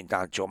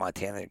 not Joe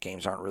Montana, the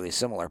games aren't really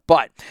similar,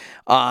 but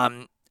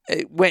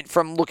it went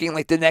from looking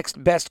like the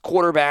next best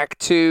quarterback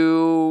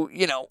to,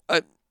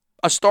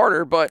 a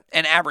starter, but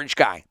an average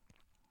guy.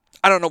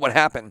 I don't know what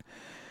happened,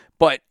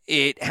 but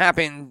it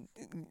happened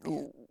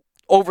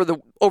over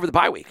the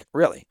bye week,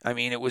 really. I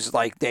mean, it was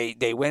like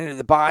they went into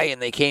the bye and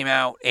they came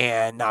out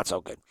and not so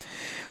good.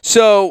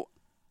 So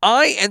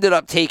I ended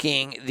up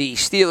taking the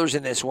Steelers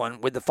in this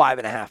one with the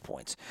 5.5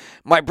 points.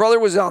 My brother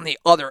was on the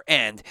other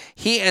end.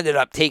 He ended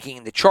up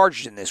taking the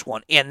Chargers in this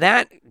one, and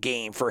that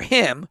game for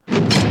him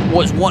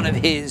was one of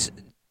his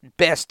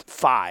best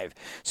 5.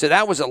 So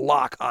that was a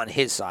lock on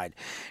his side.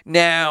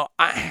 Now,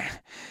 I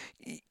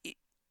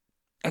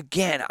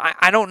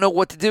don't know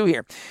what to do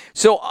here.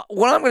 So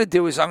what I'm going to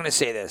do is I'm going to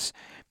say this.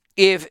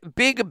 If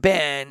Big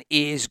Ben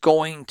is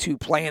going to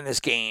play in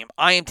this game,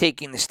 I am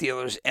taking the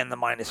Steelers and the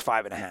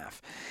 -5.5.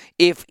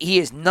 If he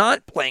is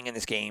not playing in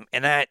this game,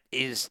 and that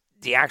is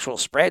the actual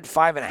spread,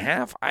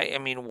 5.5, I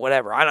mean,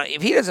 whatever.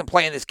 If he doesn't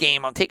play in this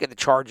game, I'm taking the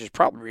Chargers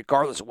probably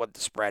regardless of what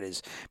the spread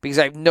is because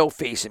I have no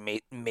faith in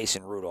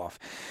Mason Rudolph.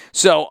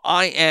 So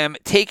I am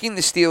taking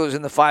the Steelers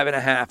in the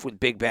 5.5 with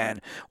Big Ben,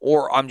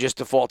 or I'm just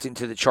defaulting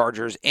to the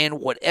Chargers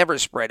and whatever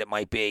spread it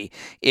might be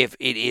if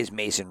it is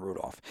Mason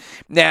Rudolph.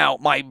 Now,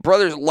 my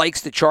brother likes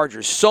the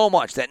Chargers so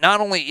much that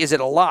not only is it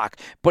a lock,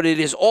 but it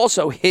is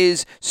also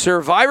his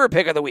survivor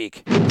pick of the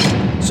week.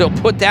 So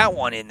put that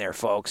one in there,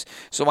 folks.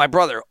 So my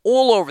brother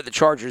all over the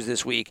Chargers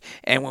this week,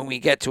 and when we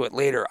get to it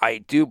later, I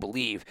do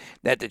believe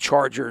that the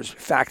Chargers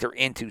factor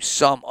into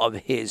some of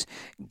his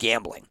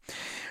gambling.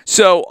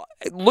 So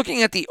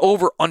looking at the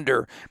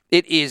over-under,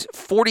 it is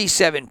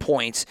 47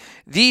 points.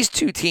 These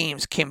two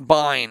teams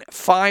combine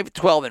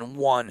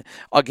 5-12-1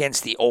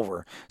 against the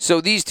over.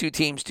 So these two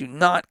teams do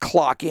not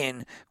clock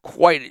in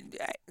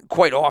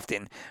quite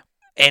often.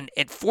 And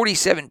at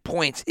 47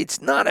 points,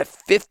 it's not a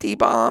 50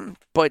 bomb,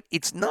 but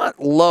it's not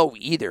low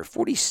either.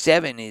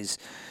 47 is,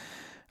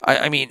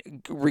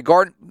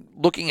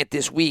 looking at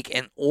this week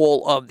and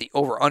all of the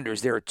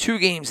over-unders, there are 2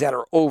 games that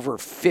are over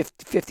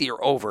 50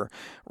 or over,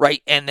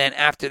 right? And then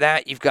after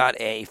that, you've got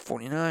a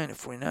 49, a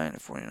 49, a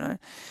 49.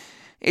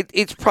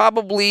 It's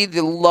probably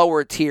the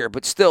lower tier,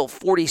 but still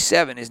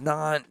 47 is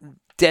not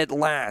dead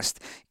last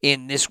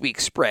in this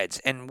week's spreads.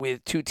 And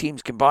with 2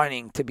 teams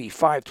combining to be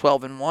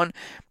 5-12-1,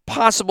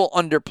 possible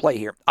underplay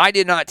here. I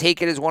did not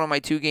take it as one of my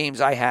 2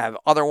 games. I have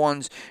other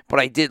ones, but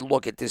I did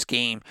look at this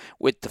game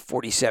with the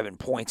 47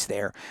 points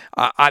there.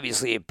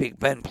 Obviously, if Big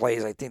Ben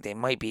plays, I think they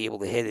might be able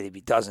to hit it. If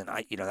he doesn't,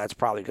 that's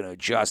probably going to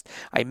adjust.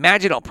 I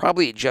imagine I'll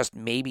probably adjust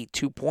maybe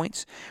 2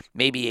 points,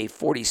 maybe a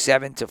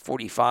 47 to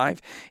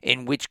 45,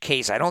 in which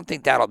case I don't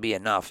think that'll be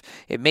enough.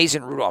 If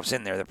Mason Rudolph's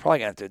in there, they're probably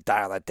going to have to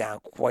dial that down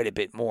quite a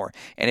bit more.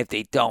 And if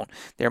they don't,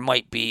 there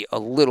might be a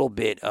little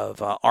bit of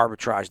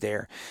arbitrage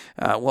there.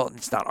 Well,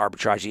 it's not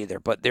arbitrage either,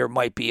 but there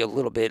might be a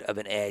little bit of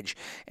an edge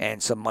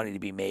and some money to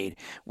be made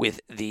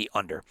with the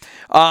under.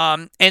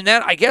 And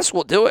that, I guess,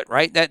 will do it,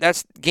 right?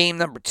 That's game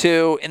number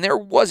 2, and there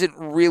wasn't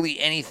really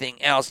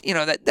anything else.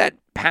 That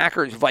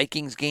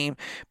Packers-Vikings game,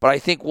 but I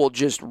think we'll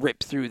just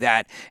rip through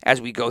that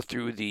as we go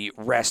through the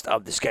rest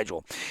of the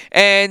schedule.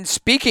 And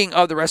speaking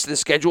of the rest of the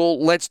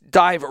schedule, let's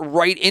dive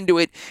right into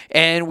it,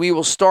 and we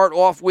will start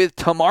off with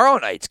tomorrow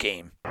night's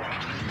game.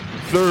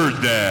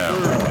 Third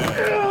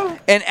down.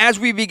 And as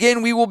we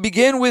begin, we will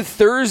begin with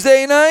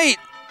Thursday night.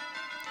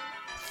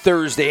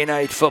 Thursday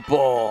night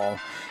football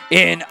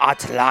in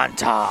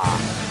Atlanta.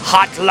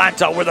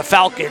 Hotlanta, where the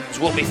Falcons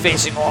will be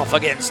facing off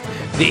against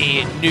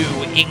the New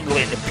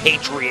England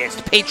Patriots.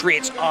 The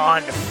Patriots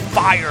on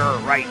fire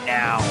right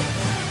now.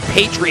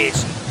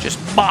 Patriots just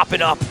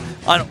mopping up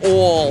on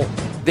all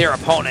their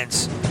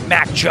opponents.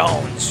 Mac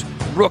Jones,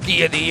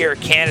 Rookie of the Year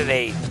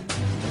candidate.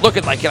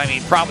 Looking like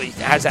it, probably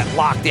has that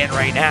locked in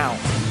right now.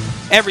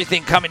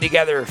 Everything coming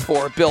together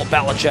for Bill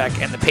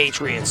Belichick and the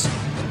Patriots,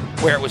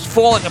 where it was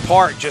falling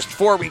apart just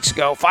 4 weeks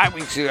ago, 5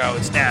 weeks ago.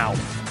 It's now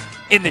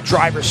in the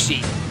driver's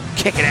seat,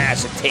 kicking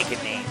ass and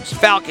taking names.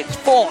 Falcons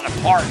falling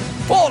apart in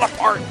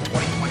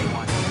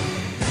 2021.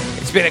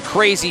 It's It's been a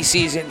crazy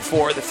season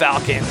for the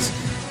Falcons.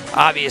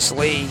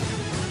 Obviously,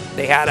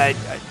 they had a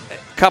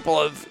couple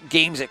of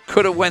games that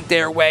could have went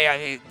their way.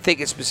 I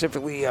think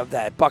specifically of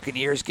that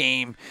Buccaneers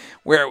game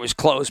where it was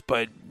close,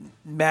 but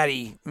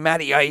Matty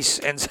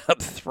Ice ends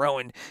up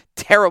throwing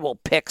terrible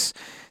picks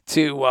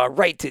to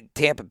right to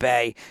Tampa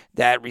Bay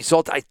that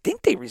I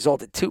think they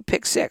resulted 2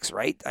 pick six,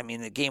 right? I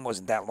mean, the game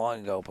wasn't that long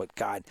ago, but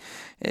God,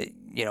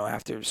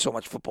 after so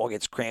much football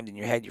gets crammed in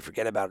your head, you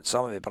forget about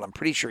some of it, but I'm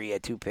pretty sure he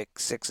had 2 pick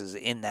sixes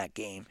in that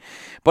game.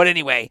 But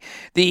anyway,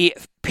 the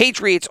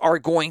Patriots are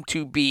going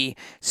to be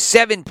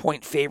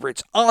 7-point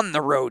favorites on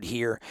the road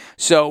here.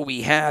 So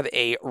we have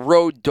a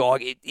road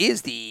dog. It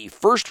is the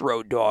first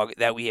road dog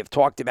that we have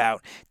talked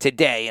about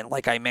today. And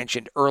like I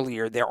mentioned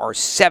earlier, there are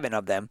 7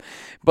 of them.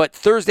 But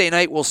Thursday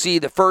night, we'll see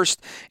the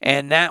first,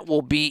 and that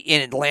will be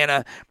in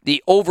Atlanta.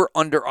 The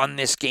over-under on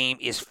this game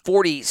is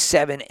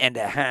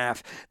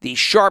 47.5. The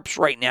sharps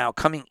right now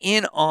coming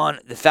in on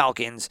the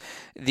Falcons.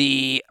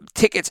 The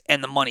tickets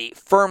and the money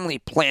firmly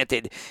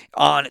planted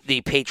on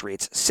the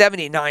Patriots.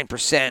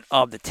 79%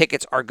 of the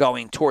tickets are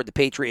going toward the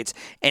Patriots,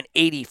 and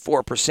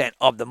 84%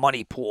 of the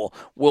money pool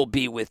will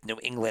be with New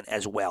England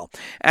as well.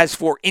 As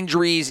for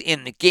injuries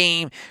in the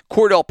game,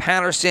 Cordell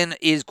Patterson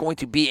is going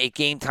to be a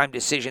game-time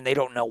decision. They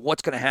don't know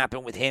what's going to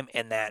happen with him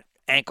and that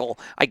ankle.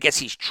 I guess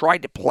he's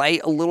tried to play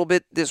a little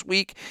bit this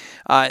week,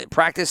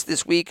 practice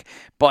this week,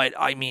 but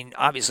I mean,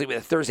 obviously with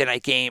a Thursday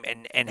night game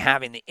and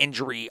having the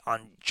injury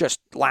on just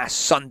last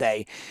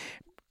Sunday,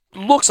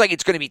 looks like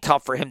it's going to be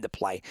tough for him to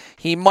play.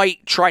 He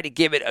might try to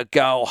give it a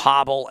go,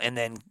 hobble, and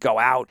then go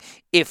out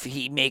if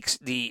he makes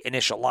the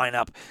initial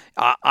lineup.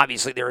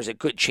 Obviously, there is a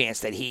good chance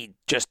that he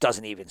just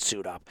doesn't even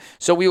suit up.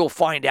 So we will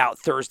find out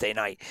Thursday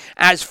night.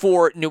 As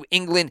for New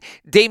England,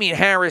 Damian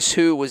Harris,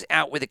 who was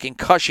out with a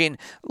concussion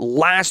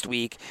last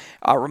week,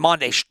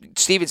 Ramondre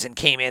Stevenson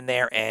came in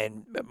there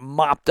and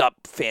mopped up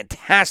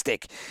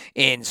fantastic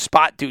in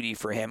spot duty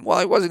for him. Well,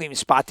 it wasn't even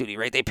spot duty,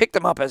 right? They picked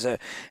him up as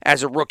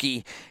a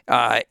rookie,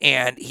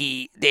 and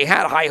they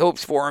had high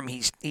hopes for him.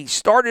 He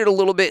started a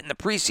little bit in the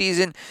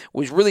preseason,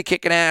 was really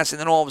kicking ass, and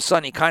then all of a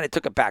sudden he kind of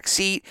took a back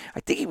seat.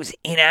 I think he was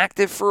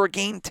inactive for a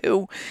game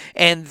too,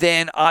 and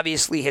then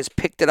obviously has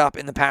picked it up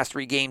in the past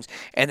 3 games,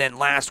 and then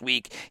last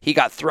week he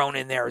got thrown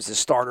in there as a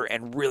starter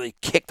and really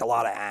kicked a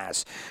lot of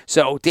ass.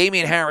 So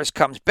Damian Harris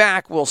comes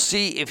back. We'll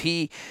see if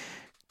he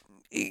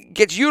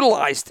gets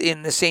utilized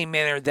in the same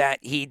manner that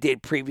he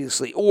did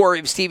previously, or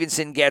if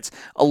Stevenson gets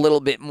a little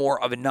bit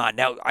more of a nod.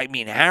 Now, I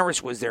mean,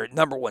 Harris was their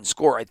number 1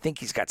 scorer. I think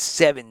he's got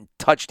 7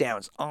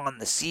 touchdowns on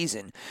the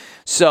season,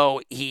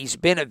 so he's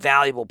been a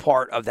valuable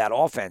part of that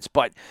offense.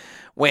 But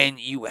when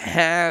you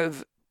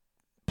have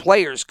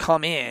players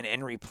come in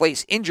and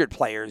replace injured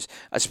players,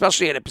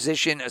 especially at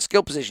a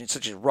skill position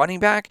such as running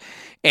back,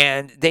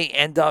 and they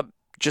end up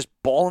just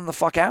balling the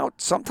fuck out,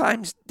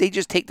 sometimes they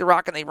just take the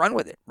rock and they run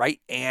with it, right?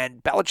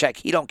 And Belichick,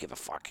 he don't give a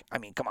fuck. I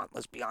mean, come on,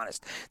 let's be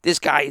honest. This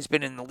guy has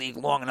been in the league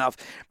long enough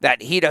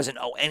that he doesn't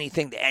owe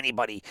anything to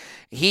anybody.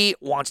 He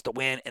wants to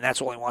win, and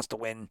that's all he wants to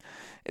win,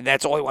 and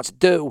that's all he wants to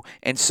do.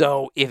 And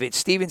so if it's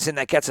Stevenson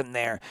that gets him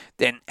there,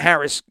 then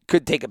Harris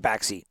could take a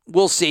backseat.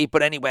 We'll see,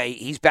 but anyway,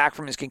 he's back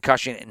from his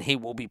concussion, and he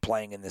will be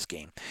playing in this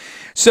game.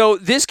 So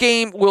this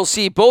game, we'll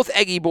see both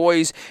Ege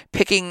boys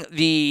picking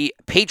the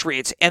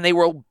Patriots, and they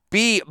will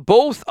be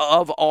both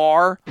of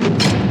our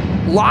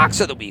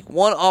locks of the week.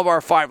 One of our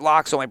 5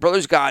 locks. So my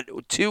brother's got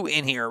 2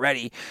 in here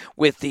already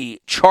with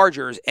the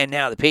Chargers and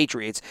now the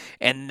Patriots,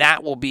 and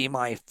that will be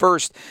my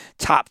first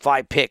top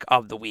 5 pick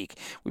of the week.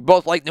 We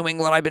both like New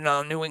England. I've been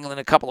on New England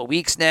a couple of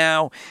weeks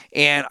now,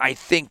 and I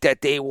think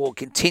that they will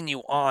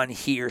continue on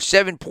here.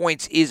 7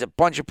 points is a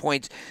bunch of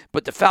points,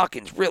 but the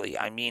Falcons, really,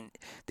 I mean,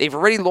 they've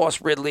already lost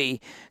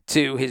Ridley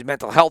to his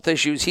mental health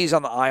issues. He's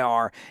on the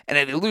IR, and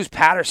if they lose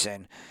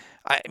Patterson,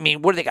 I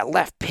mean, what do they got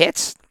left?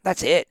 Pitts?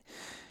 That's it.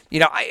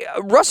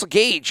 Russell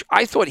Gage,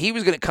 I thought he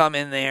was going to come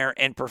in there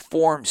and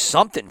perform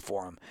something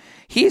for him.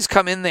 He has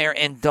come in there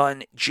and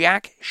done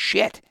jack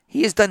shit.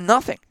 He has done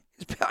nothing.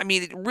 I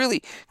mean, it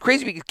really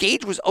crazy because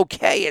Gage was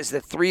okay as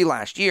the 3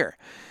 last year.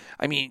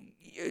 I mean,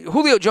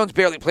 Julio Jones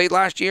barely played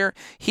last year.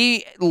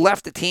 He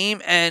left the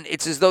team, and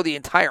it's as though the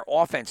entire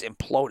offense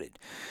imploded.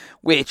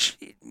 Which,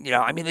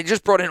 I mean, they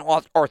just brought in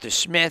Arthur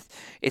Smith.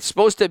 It's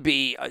supposed to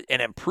be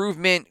an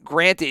improvement.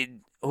 Granted,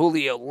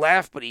 Julio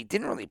left, but he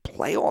didn't really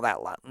play all that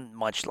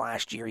much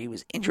last year. He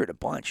was injured a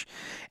bunch.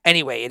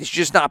 Anyway, it has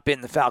just not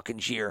been the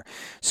Falcons' year.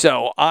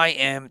 So I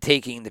am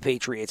taking the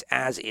Patriots,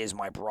 as is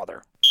my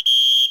brother.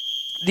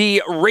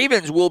 The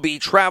Ravens will be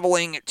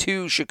traveling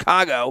to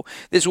Chicago.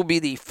 This will be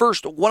the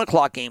first 1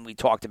 o'clock game we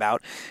talked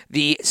about.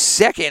 The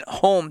second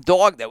home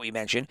dog that we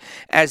mentioned,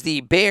 as the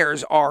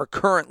Bears are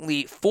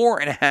currently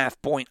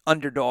 4.5-point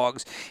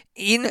underdogs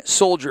in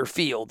Soldier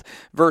Field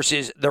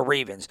versus the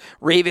Ravens.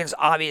 Ravens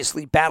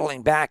obviously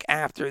battling back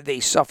after they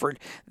suffered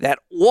that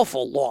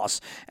awful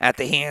loss at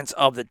the hands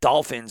of the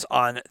Dolphins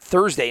on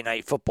Thursday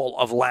Night Football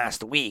of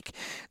last week.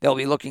 They'll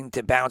be looking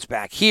to bounce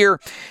back here.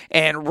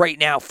 And right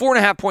now,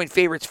 4.5-point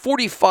favorites,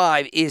 45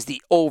 45 is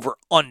the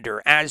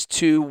over-under. As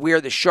to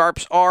where the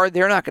sharps are,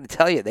 they're not going to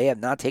tell you. They have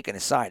not taken a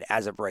side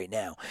as of right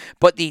now.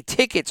 But the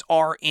tickets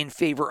are in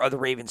favor of the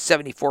Ravens,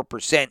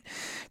 74%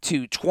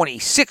 to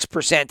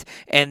 26%.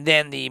 And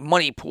then the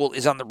money pool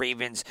is on the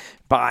Ravens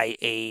by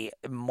a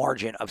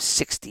margin of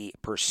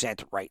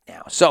 60% right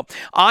now. So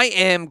I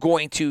am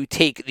going to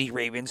take the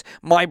Ravens.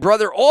 My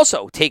brother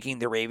also taking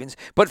the Ravens.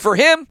 But for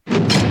him,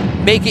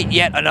 make it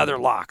yet another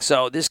lock.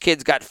 So this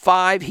kid's got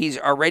 5. He's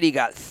already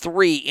got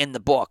 3 in the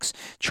books.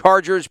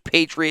 Chargers,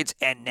 Patriots,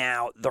 and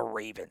now the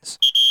Ravens.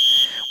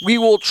 We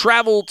will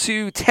travel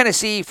to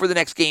Tennessee for the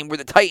next game where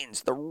the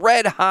Titans, the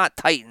red-hot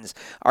Titans,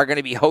 are going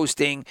to be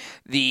hosting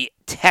the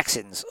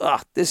Texans.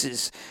 This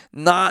is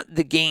not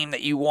the game that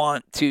you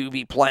want to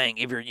be playing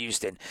if you're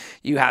Houston.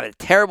 You have a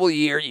terrible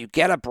year. You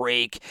get a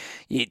break.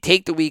 You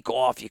take the week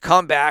off. You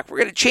come back. We're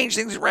going to change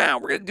things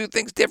around. We're going to do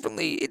things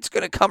differently. It's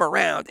going to come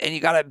around, and you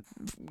got to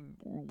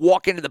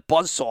walk into the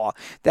buzzsaw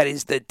that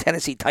is the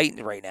Tennessee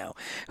Titans right now,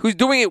 who's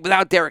doing it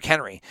without Derrick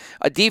Henry,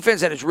 a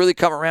defense that has really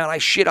come around. I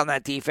shit on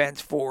that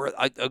defense for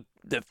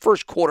the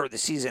first quarter of the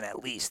season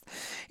at least,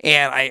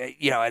 and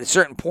at a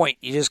certain point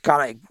you just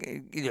gotta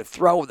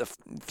throw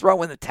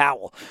in the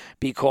towel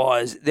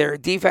because their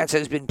defense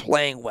has been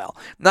playing well,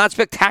 not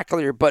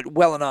spectacular, but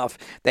well enough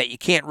that you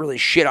can't really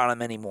shit on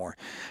them anymore.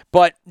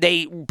 But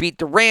they beat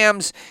the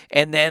Rams,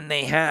 and then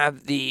they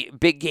have the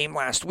big game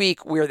last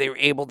week where they were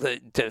able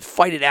to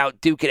fight it out,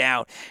 duke it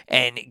out,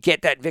 and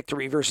get that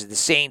victory versus the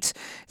Saints.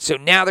 So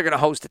now they're going to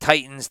host the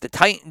Titans. They're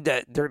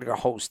going to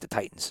host the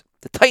Titans.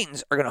 The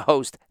Titans are going to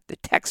host the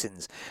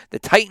Texans. The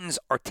Titans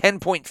are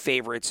 10-point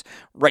favorites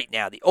right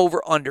now. The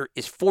over-under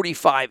is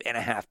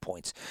 45.5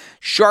 points.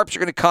 Sharps are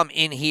going to come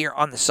in here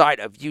on the side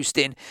of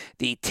Houston.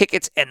 The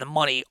tickets and the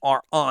money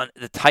are on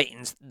the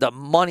Titans. The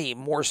money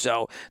more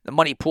so. The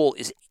money pool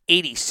is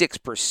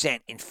 86%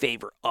 in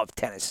favor of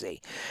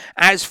Tennessee.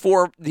 As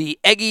for the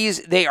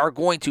Eggies, they are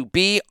going to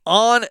be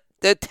on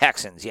the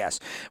Texans. Yes,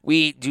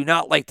 we do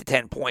not like the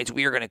 10 points.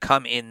 We are going to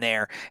come in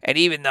there, and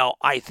even though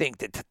I think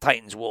that the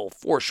Titans will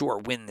for sure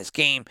win this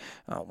game,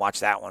 watch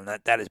that one.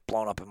 That has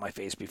blown up in my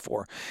face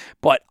before.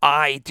 But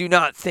I do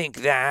not think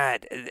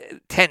that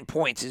 10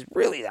 points is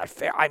really that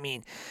fair. I know.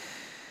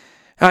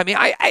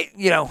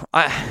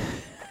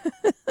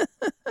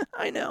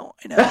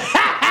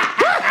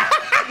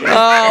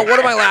 What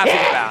am I laughing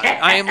about?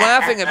 I am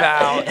laughing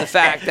about the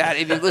fact that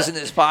if you listen to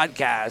this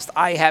podcast,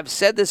 I have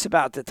said this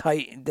about the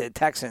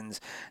Texans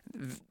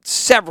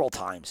several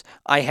times.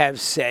 I have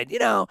said,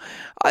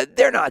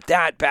 they're not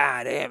that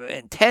bad.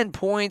 And 10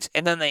 points,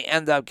 and then they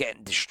end up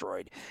getting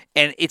destroyed.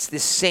 And it's the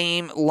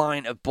same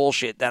line of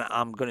bullshit that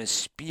I'm going to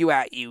spew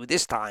at you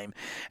this time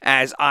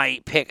as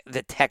I pick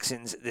the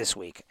Texans this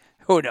week.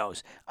 Who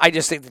knows? I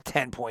just think the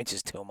 10 points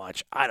is too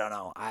much. I don't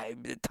know.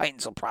 The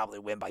Titans will probably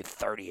win by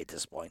 30 at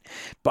this point.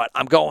 But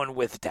I'm going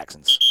with the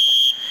Texans.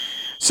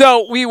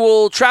 So we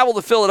will travel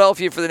to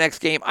Philadelphia for the next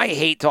game. I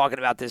hate talking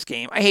about this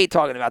game. I hate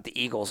talking about the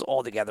Eagles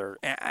altogether.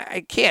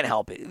 I can't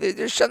help it.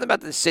 There's something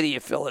about the city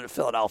of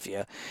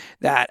Philadelphia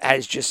that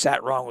has just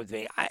sat wrong with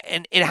me.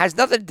 And it has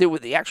nothing to do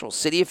with the actual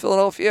city of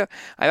Philadelphia.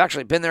 I've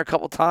actually been there a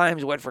couple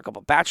times, went for a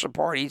couple bachelor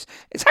parties.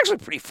 It's actually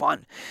pretty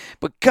fun.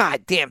 But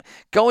goddamn,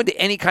 going to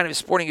any kind of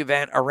sporting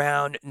event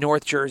around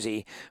North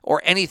Jersey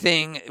or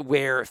anything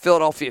where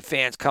Philadelphia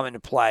fans come into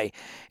play,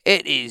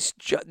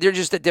 they're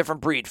just a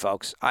different breed,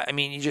 folks. I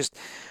mean,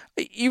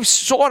 you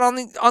saw it on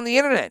the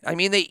internet. I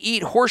mean, they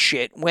eat horse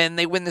shit when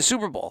they win the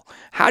Super Bowl.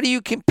 How do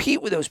you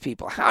compete with those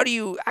people? How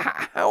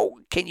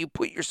can you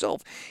put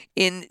yourself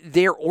in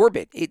their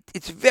orbit?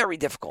 It's very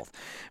difficult.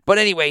 But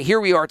anyway, here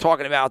we are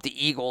talking about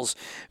the Eagles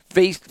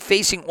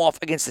facing off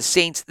against the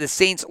Saints. The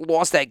Saints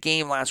lost that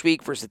game last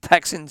week versus the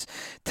Texans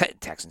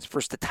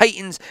versus the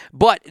Titans,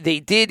 but they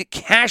did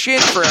cash in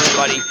for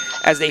everybody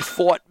as they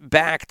fought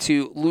back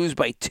to lose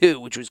by 2,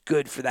 which was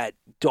good for that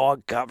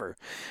dog cover.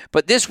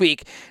 But this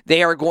week,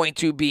 they are going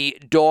to be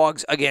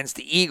dogs against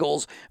the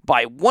Eagles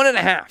by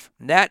 1.5.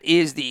 That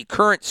is the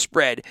current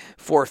spread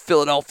for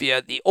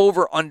Philadelphia. The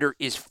over-under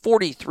is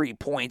 43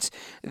 points.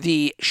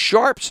 The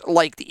sharps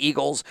like the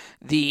Eagles.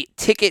 The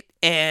ticket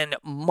and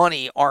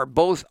money are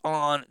both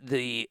on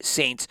the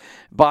Saints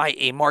by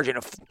a margin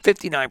of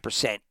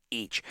 59%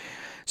 each.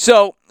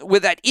 So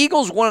with that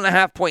Eagles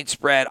 1.5 point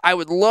spread, I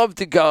would love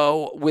to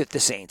go with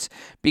the Saints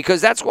because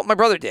that's what my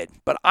brother did,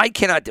 but I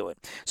cannot do it.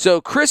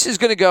 So Chris is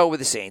going to go with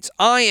the Saints.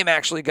 I am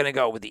actually going to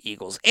go with the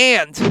Eagles,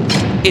 and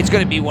it's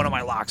going to be one of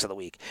my locks of the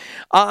week.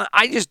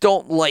 I just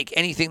don't like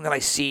anything that I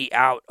see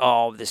out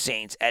of the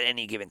Saints at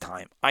any given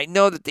time. I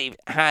know that they've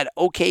had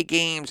okay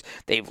games.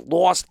 They've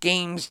lost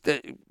games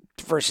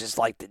versus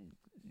like the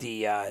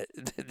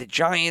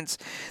Giants.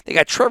 They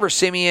got Trevor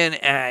Siemian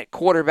at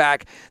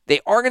quarterback.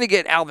 They are going to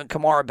get Alvin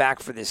Kamara back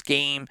for this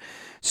game.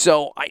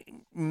 So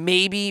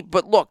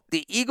but look,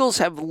 the Eagles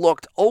have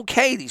looked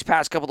okay these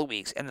past couple of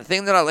weeks. And the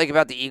thing that I like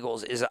about the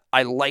Eagles is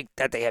I like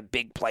that they have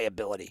big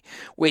playability,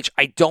 which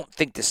I don't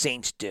think the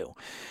Saints do.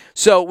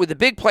 So with the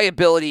big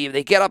playability, if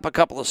they get up a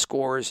couple of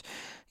scores,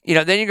 then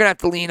you're going to have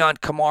to lean on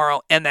Kamara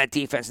and that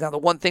defense. Now, the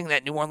one thing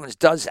that New Orleans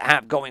does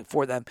have going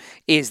for them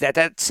is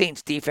that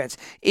Saints defense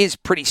is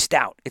pretty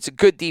stout. It's a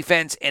good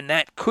defense, and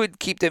that could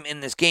keep them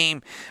in this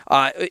game,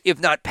 if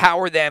not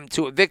power them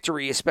to a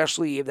victory,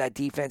 especially if that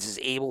defense is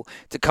able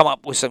to come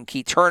up with some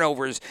key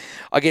turnovers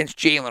against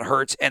Jalen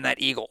Hurts and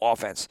that Eagle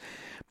offense.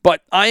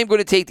 But I am going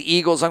to take the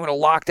Eagles. I'm going to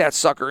lock that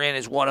sucker in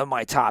as one of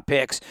my top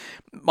picks.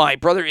 My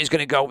brother is going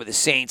to go with the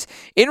Saints.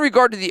 In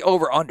regard to the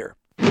over-under,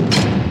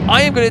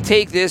 I am going to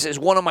take this as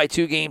one of my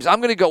two games.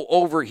 I'm going to go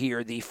over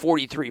here, the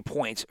 43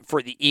 points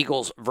for the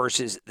Eagles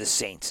versus the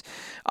Saints.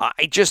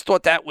 I just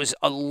thought that was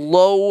a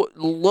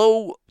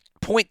low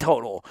point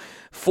total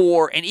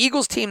for an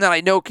Eagles team that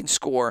I know can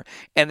score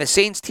and the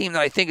Saints team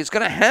that I think is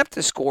going to have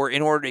to score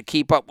in order to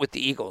keep up with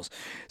the Eagles.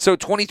 So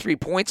 23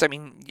 points, I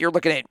mean, you're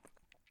looking at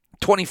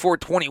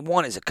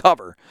 24-21 as a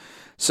cover.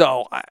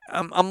 So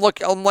I'm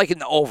liking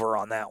the over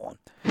on that one.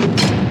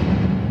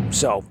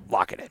 So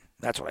lock it in.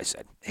 That's what I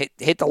said.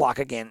 Hit the lock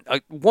again.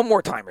 One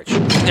more time, Rich.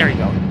 There you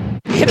go.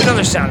 Hit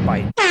another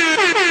soundbite.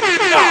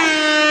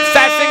 Oh,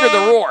 fat finger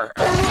the roar.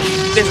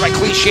 There's my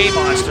cliche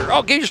monster.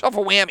 Oh, give yourself a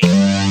whammy.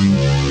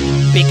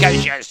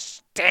 Because you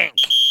stink.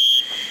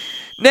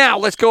 Now,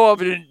 let's go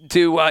over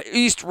to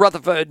East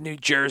Rutherford, New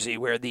Jersey,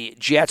 where the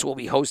Jets will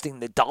be hosting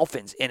the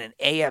Dolphins in an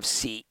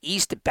AFC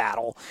East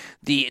battle.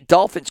 The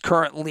Dolphins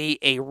currently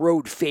a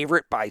road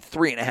favorite by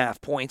 3.5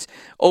 points.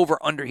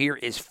 Over-under here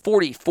is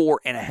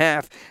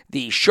 44.5.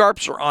 The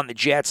Sharps are on the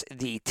Jets.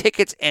 The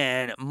tickets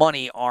and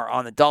money are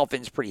on the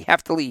Dolphins pretty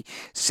heftily.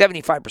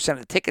 75% of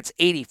the tickets,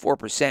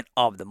 84%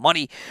 of the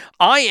money.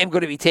 I am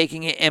going to be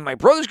taking it, and my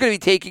brother's going to be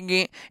taking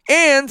it,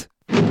 and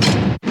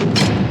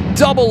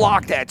double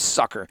lock that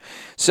sucker.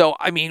 So,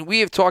 I mean, we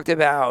have talked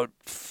about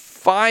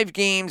 5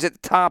 games at the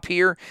top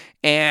here,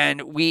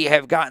 and we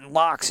have gotten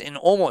locks in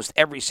almost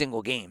every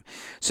single game.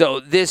 So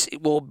this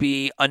will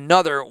be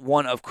another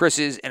one of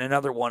Chris's and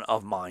another one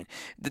of mine.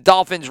 The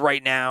Dolphins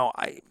right now,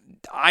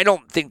 I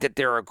don't think that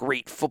they're a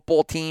great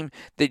football team.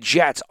 The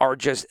Jets are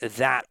just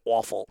that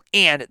awful.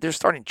 And they're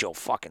starting Joe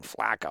fucking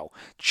Flacco.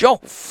 Joe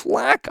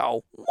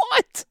Flacco?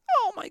 What?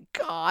 Oh, my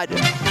God.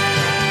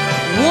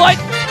 What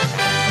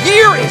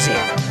year is it?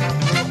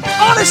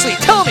 Honestly,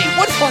 tell me,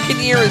 what fucking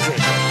year is it?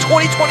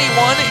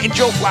 2021 and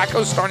Joe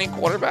Flacco's starting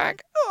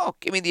quarterback? Oh,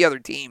 give me the other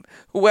team.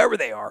 Whoever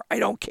they are. I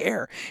don't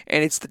care.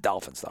 And it's the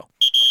Dolphins, though.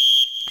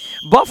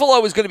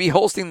 Buffalo is going to be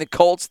hosting the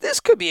Colts. This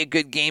could be a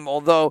good game,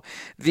 although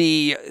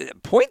the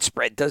point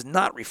spread does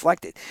not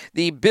reflect it.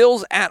 The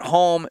Bills at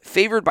home,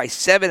 favored by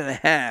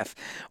 7.5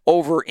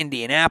 over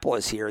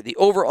Indianapolis here. The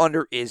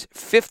over-under is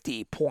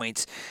 50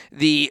 points.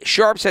 The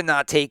Sharps have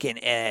not taken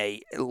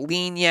a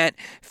lean yet.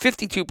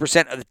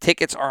 52% of the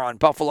tickets are on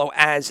Buffalo,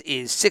 as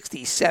is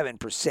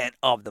 67%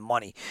 of the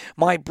money.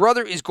 My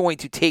brother is going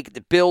to take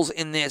the Bills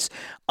in this.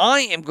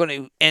 I am going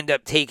to end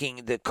up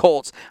taking the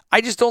Colts.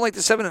 I just don't like the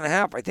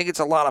 7.5. I think it's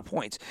a lot of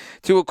points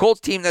to a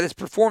Colts team that has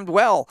performed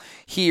well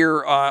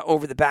here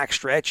over the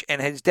backstretch and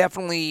has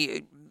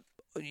definitely,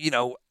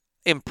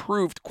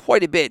 improved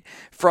quite a bit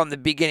from the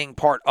beginning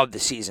part of the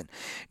season.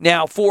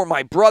 Now, for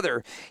my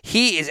brother,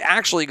 he is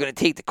actually going to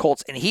take the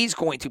Colts, and he's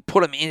going to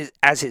put them in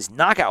as his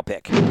knockout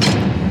pick.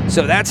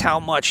 So that's how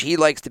much he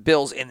likes the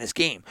Bills in this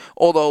game.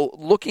 Although,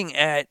 looking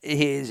at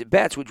his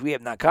bets, which we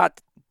have not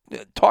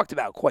talked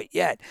about quite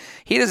yet,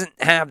 he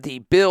doesn't have the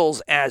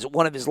Bills as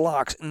one of his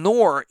locks,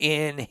 nor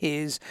in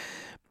his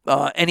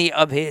any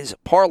of his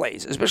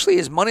parlays, especially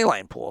his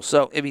moneyline pool.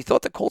 So if you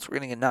thought the Colts were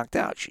going to get knocked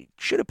out, you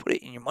should have put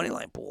it in your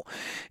moneyline pool.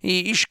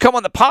 You should come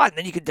on the pod, and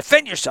then you can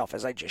defend yourself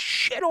as I just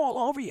shit all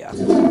over you.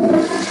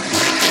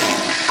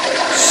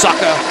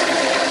 Sucker.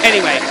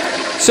 Anyway,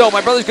 so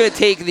my brother's going to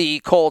take the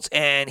Colts,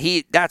 and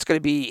that's going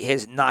to be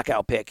his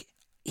knockout pick.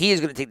 He is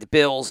going to take the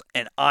Bills,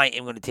 and I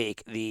am going to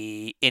take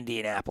the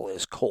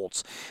Indianapolis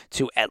Colts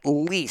to at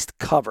least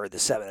cover the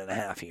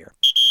 7.5 here.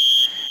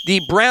 The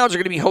Browns are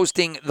going to be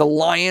hosting the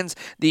Lions.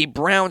 The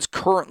Browns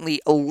currently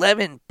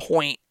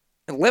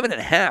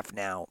 11.5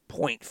 now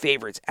point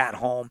favorites at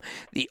home.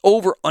 The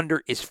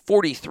over-under is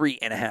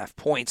 43.5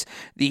 points.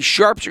 The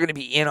Sharps are going to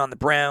be in on the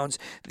Browns.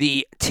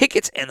 The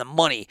tickets and the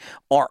money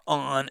are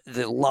on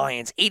the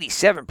Lions.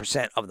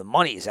 87% of the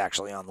money is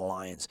actually on the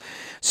Lions.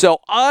 So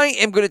I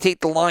am going to take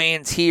the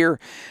Lions here.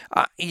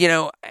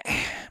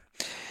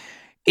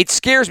 It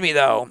scares me,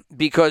 though,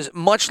 because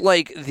much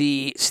like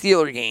the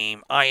Steeler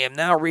game, I am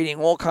now reading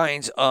all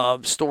kinds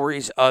of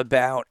stories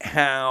about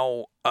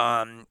how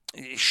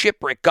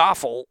Shipwreck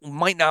Goffel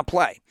might not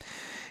play.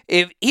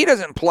 If he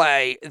doesn't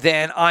play,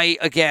 then I,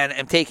 again,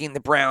 am taking the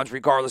Browns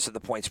regardless of the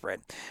point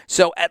spread.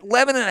 So at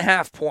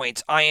 11.5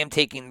 points, I am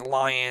taking the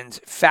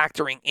Lions,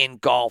 factoring in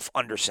Golf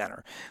under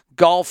center.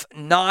 Golf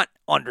not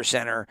under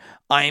center.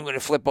 I am going to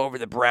flip over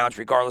the Browns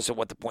regardless of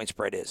what the point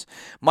spread is.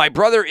 My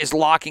brother is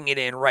locking it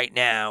in right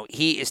now.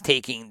 He is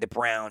taking the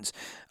Browns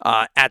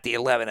at the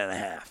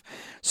 11.5.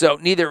 So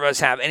neither of us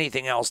have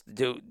anything else to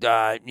do.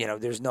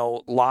 There's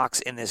no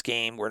locks in this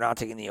game. We're not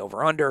taking the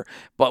over-under,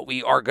 but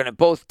we are going to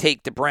both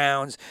take the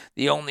Browns.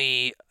 The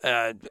only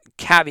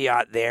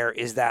caveat there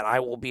is that I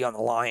will be on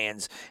the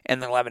Lions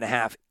and the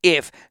 11.5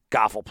 if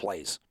Goffel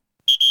plays.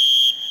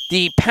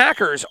 The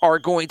Packers are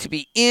going to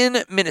be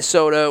in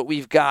Minnesota.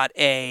 We've got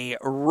a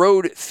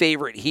road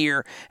favorite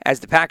here as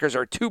the Packers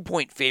are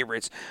 2-point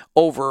favorites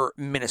over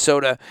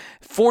Minnesota.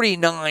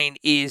 49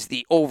 is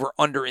the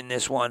over-under in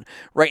this one.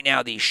 Right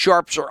now, the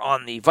sharps are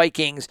on the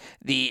Vikings.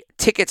 The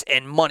tickets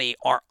and money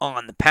are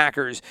on the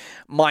Packers.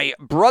 My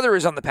brother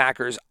is on the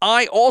Packers.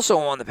 I also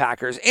am on the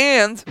Packers,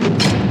 and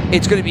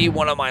it's going to be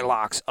one of my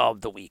locks of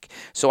the week.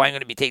 So I'm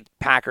going to be taking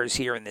Packers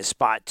here in this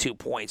spot, 2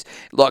 points.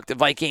 Look, the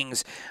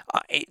Vikings,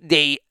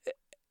 they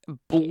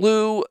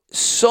blew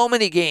so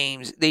many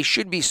games. They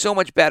should be so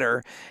much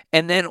better.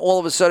 And then all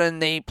of a sudden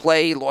they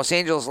play Los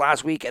Angeles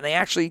last week, and they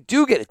actually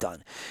do get it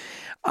done.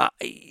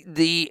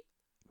 The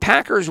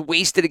Packers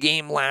wasted a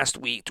game last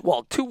week.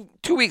 Well, two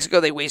weeks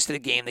ago they wasted a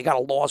game. They got a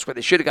loss where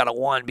they should have got a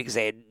one because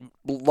they had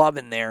Love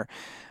in there.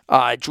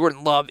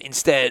 Jordan Love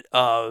instead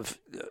of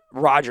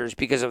Rodgers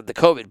because of the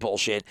COVID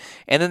bullshit.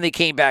 And then they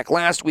came back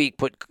last week,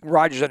 put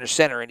Rodgers under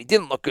center, and he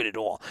didn't look good at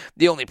all.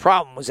 The only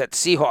problem was that the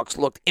Seahawks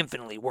looked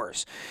infinitely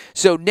worse.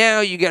 So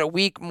now you get a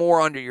week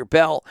more under your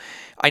belt.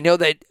 I know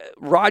that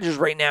Rodgers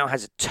right now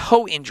has a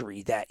toe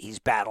injury that he's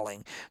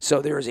battling,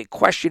 so there is a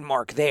question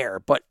mark there,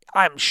 but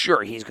I'm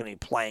sure he's going to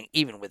be playing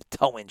even with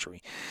toe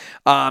injury.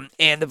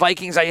 And the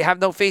Vikings, I have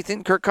no faith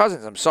in Kirk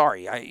Cousins. I'm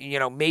sorry.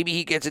 Maybe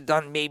he gets it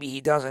done, maybe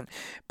he doesn't,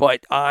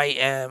 but I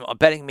am a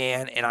betting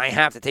man, and I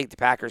have to take the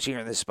Packers here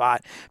in this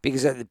spot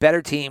because they're the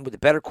better team with the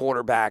better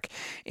quarterback,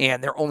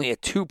 and they're only a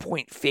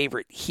 2-point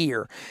favorite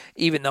here,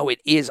 even though it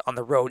is on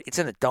the road. It's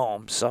in the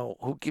Dome, so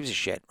who gives a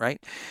shit,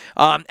 right?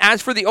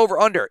 As for the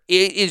over-under,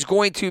 it is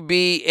going to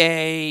be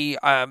a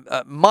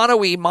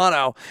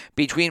mano-y-mano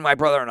between my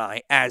brother and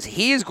I, as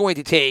he is going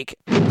to take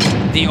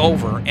the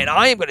over, and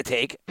I am going to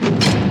take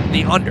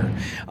the under.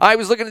 I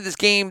was looking at this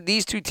game.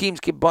 These two teams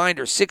combined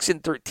are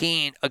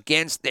 6-13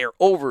 against their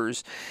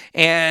overs,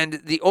 and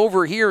the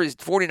over here is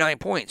 49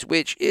 points,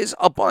 which is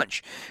a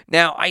bunch.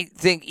 Now, I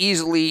think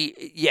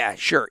easily, yeah,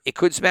 sure, it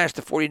could smash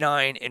the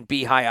 49 and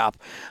be high up.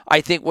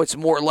 I think what's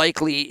more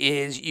likely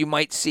is you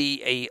might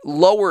see a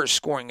lower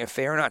scoring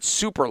affair, not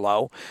super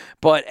low,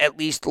 but at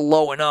least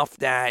low enough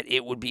that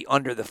it would be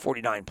under the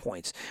 49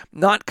 points.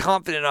 Not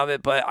confident of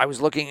it, but I was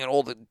looking at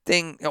all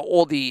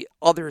the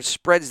other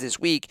spreads this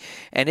week,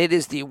 and it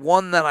is the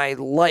one that I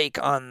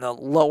like on the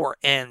lower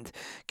end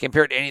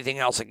compared to anything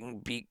else I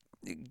can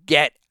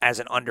get as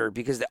an under,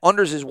 because the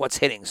unders is what's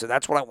hitting, so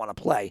that's what I want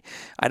to play.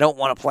 I don't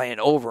want to play an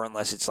over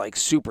unless it's like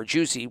super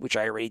juicy, which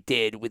I already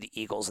did with the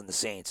Eagles and the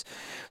Saints.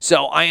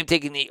 So I am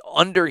taking the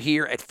under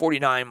here at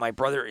 49. My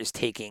brother is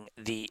taking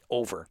the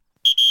over.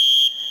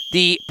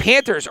 The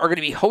Panthers are going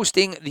to be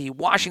hosting the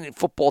Washington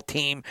football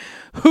team.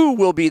 Who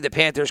will be the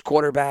Panthers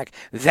quarterback?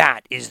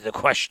 That is the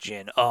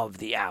question of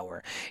the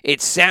hour.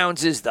 It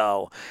sounds as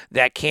though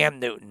that Cam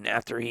Newton,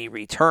 after he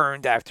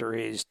returned after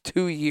his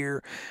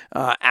 2-year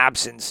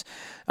absence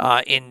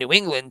in New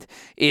England,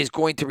 is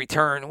going to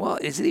return. Well,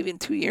 is it even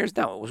 2 years?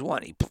 No, it was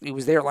one. He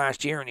was there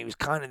last year, and he was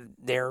kind of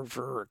there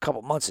for a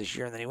couple months this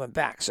year, and then he went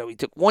back. So he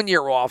took 1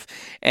 year off,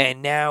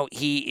 and now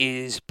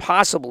he is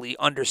possibly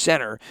under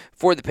center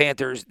for the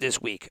Panthers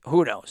this week.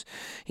 Who knows?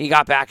 He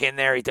got back in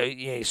there.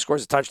 He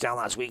scores a touchdown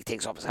last week,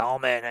 takes off his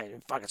helmet,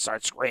 and fucking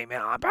starts screaming,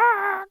 I'm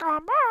back,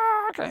 I'm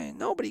back. And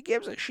nobody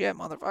gives a shit,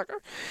 motherfucker.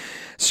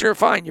 Sure,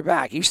 fine, you're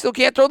back. You still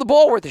can't throw the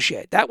ball worth of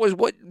shit. That was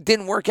what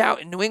didn't work out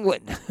in New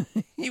England.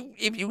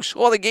 If you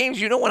saw the games,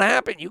 you know what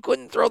happened. You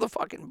couldn't throw the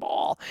fucking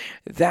ball.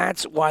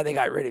 That's why they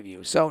got rid of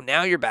you. So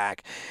now you're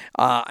back.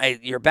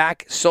 You're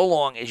back so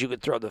long as you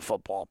could throw the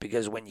football,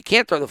 because when you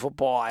can't throw the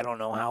football, I don't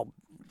know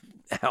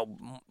how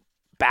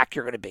back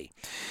you're going to be.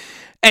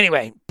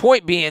 Anyway,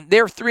 point being,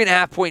 they're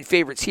 3.5-point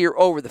favorites here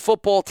over the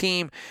football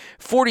team.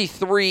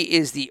 43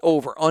 is the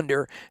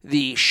over-under.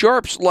 The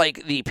sharps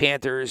like the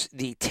Panthers.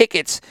 The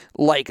tickets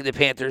like the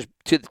Panthers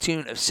to the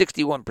tune of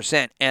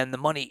 61%, and the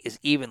money is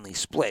evenly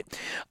split.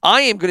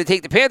 I am going to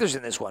take the Panthers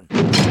in this one,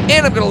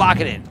 and I'm going to lock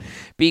it in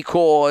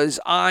because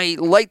I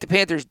like the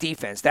Panthers'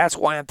 defense. That's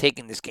why I'm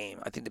taking this game.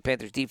 I think the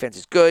Panthers' defense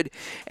is good,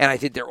 and I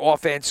think their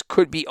offense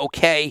could be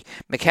okay.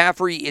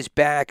 McCaffrey is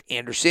back.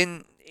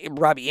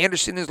 Robbie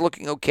Anderson is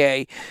looking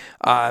okay.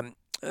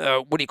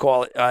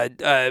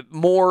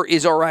 Moore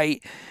is all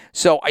right.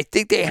 So I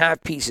think they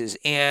have pieces,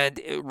 and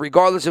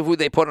regardless of who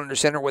they put under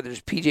center, whether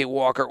it's P.J.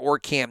 Walker or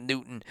Cam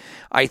Newton,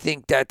 I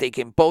think that they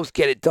can both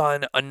get it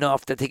done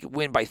enough that they can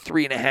win by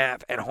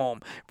 3.5 at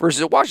home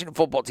versus a Washington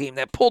football team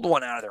that pulled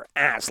one out of their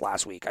ass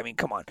last week. I mean,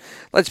 come on.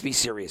 Let's be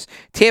serious.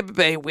 Tampa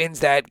Bay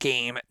wins that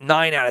game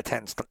 9 out of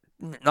 10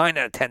 9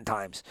 out of 10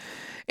 times.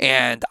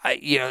 And,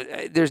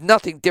 there's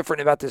nothing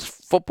different about this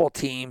football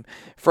team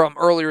from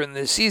earlier in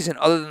the season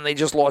other than they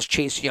just lost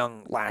Chase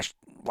Young last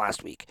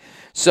week.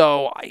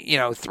 So,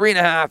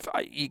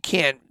 3.5, you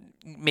can't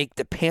make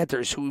the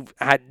Panthers, who've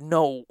had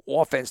no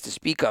offense to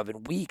speak of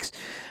in weeks,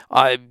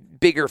 a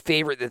bigger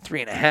favorite than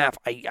 3.5,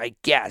 I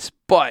guess.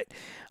 But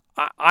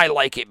I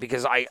like it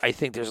because I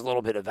think there's a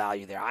little bit of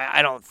value there.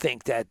 I don't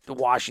think that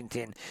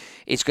Washington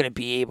is going to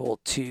be able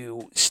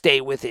to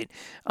stay with it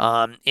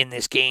in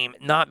this game,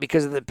 not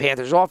because of the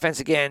Panthers' offense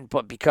again,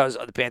 but because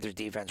of the Panthers'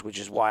 defense, which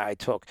is why I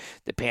took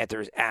the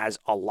Panthers as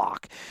a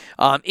lock.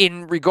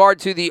 In regard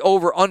to the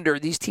over-under,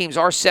 these teams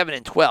are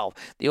 7-12.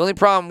 The only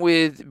problem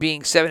with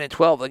being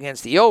 7-12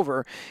 against the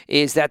over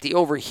is that the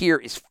over here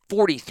is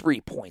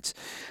 43 points.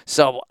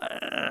 So,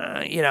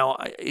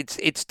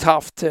 it's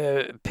tough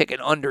to pick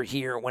an under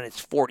here when it's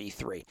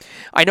 43.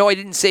 I know I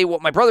didn't say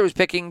what my brother was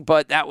picking,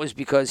 but that was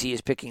because he is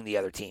picking the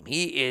other team.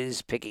 He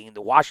is picking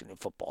the Washington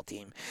football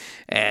team,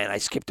 and I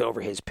skipped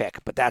over his pick,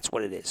 but that's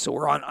what it is. So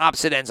we're on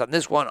opposite ends on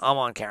this one. I'm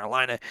on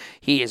Carolina.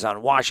 He is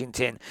on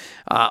Washington.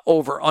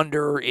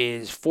 Over-under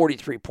is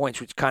 43 points,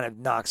 which kind of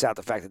knocks out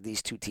the fact that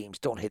these two teams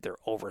don't hit their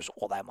overs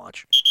all that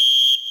much.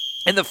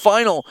 And the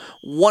final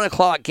 1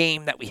 o'clock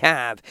game that we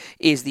have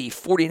is the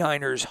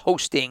 49ers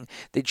hosting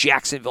the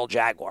Jacksonville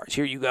Jaguars.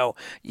 Here you go,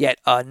 yet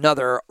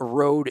another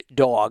road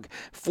dog.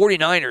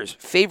 49ers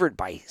favored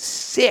by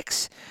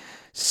 6.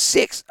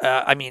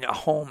 A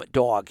home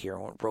dog here,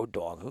 road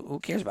dog. Who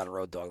cares about a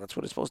road dog? That's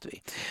what it's supposed to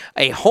be.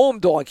 A home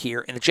dog here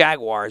in the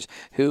Jaguars,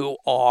 who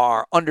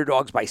are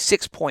underdogs by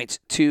 6 points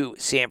to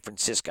San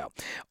Francisco.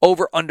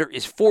 Over-under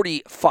is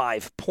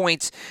 45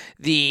 points.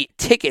 The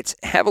tickets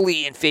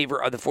heavily in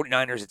favor of the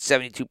 49ers at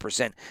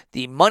 72%.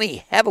 The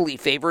money heavily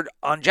favored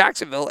on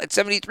Jacksonville at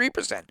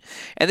 73%.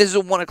 And this is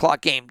a 1 o'clock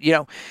game.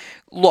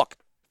 Look,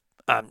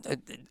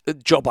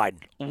 Joe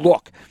Biden,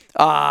 look.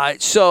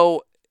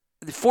 So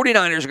the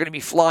 49ers are going to be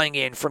flying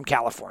in from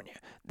California.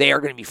 They are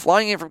going to be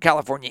flying in from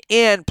California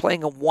and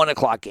playing a 1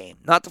 o'clock game.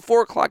 Not the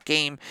 4 o'clock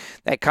game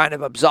that kind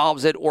of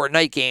absolves it, or a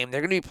night game.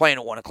 They're going to be playing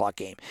a 1 o'clock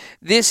game.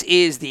 This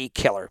is the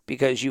killer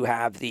because you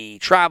have the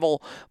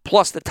travel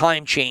plus the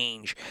time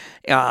change.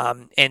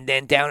 And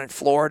then down in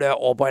Florida,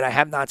 albeit I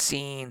have not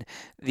seen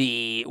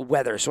the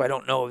weather, so I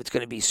don't know if it's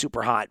going to be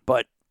super hot.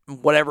 But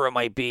whatever it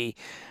might be,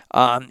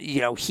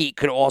 heat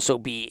could also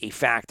be a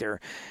factor.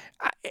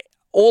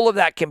 All of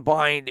that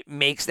combined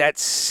makes that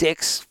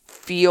 6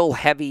 feel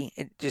heavy.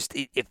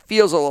 It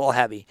feels a little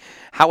heavy.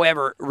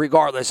 However,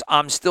 regardless,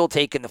 I'm still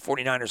taking the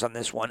 49ers on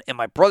this one, and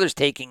my brother's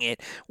taking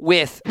it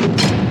with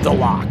the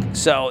lock.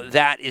 So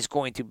that is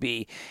going to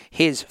be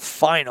his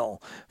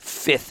final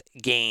 5th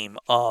game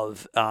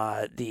of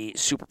the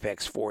Super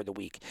Picks for the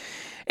week.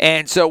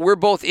 And so we're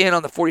both in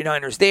on the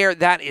 49ers there.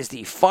 That is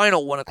the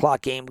final 1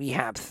 o'clock game. We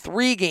have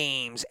 3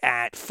 games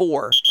at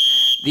 4.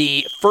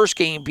 The first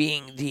game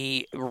being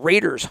the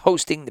Raiders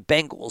hosting the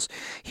Bengals.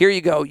 Here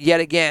you go, yet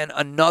again,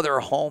 another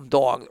home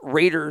dog.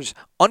 Raiders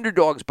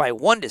underdogs by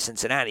 1 to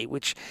Cincinnati,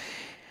 which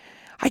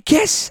I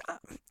guess,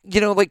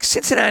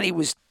 Cincinnati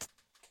was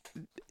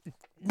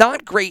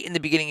not great in the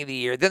beginning of the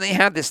year. Then they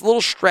had this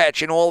little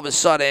stretch, and all of a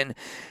sudden,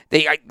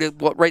 they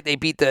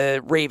beat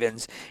the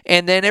Ravens.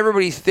 And then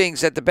everybody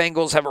thinks that the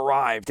Bengals have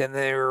arrived, and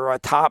they're a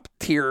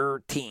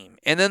top-tier team.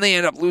 And then they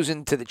end up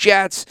losing to the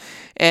Jets,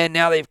 and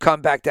now they've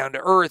come back down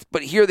to earth.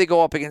 But here they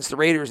go up against the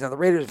Raiders. Now, the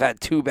Raiders have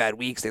had 2 bad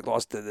weeks. They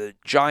lost to the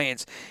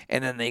Giants,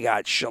 and then they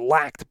got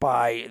shellacked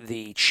by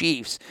the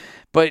Chiefs.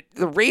 But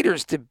the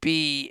Raiders to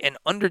be an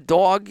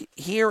underdog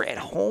here at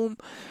home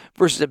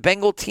versus a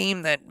Bengal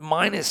team that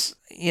minus,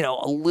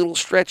 a little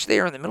stretch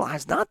there in the middle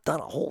has not done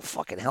a whole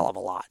fucking hell of a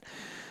lot.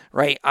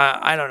 Right?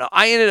 I don't know.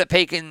 I ended up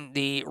taking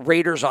the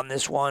Raiders on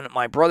this one.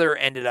 My brother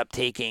ended up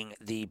taking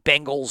the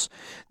Bengals.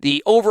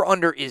 The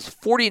over-under is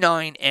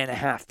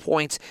 49.5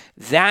 points.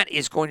 That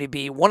is going to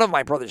be one of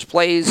my brother's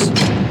plays.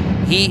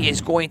 He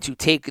is going to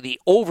take the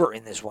over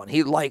in this one.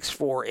 He likes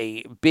for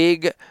a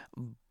big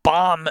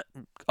bomb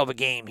of a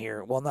game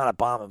here. Well, not a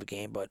bomb of a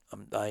game, but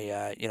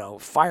a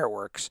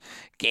fireworks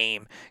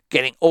game,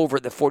 getting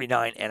over the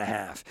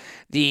 49.5.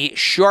 The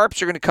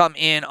sharps are going to come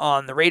in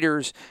on the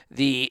Raiders.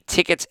 The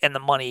tickets and the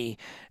money.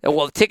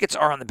 Well, the tickets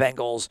are on the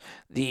Bengals.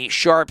 The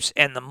sharps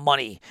and the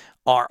money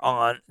are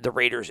on the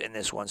Raiders in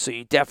this one. So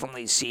you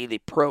definitely see the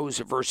pros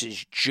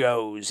versus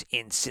Joes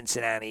in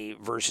Cincinnati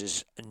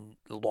versus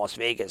Las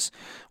Vegas,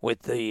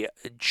 with the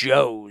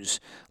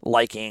Joes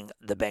liking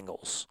the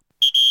Bengals.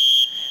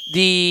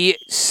 The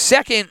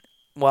second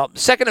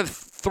of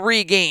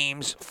 3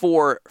 games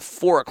for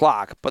 4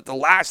 o'clock, but the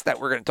last that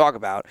we're going to talk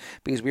about,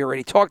 because we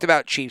already talked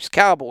about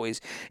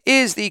Chiefs-Cowboys,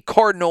 is the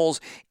Cardinals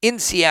in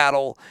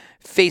Seattle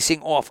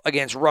facing off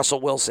against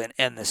Russell Wilson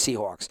and the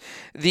Seahawks.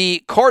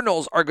 The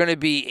Cardinals are going to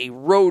be a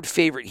road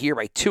favorite here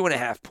by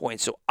 2.5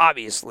 points, so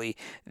obviously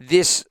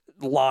this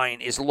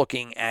line is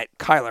looking at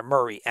Kyler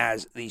Murray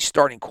as the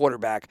starting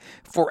quarterback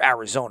for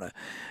Arizona.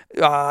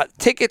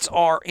 Tickets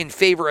are in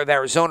favor of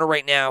Arizona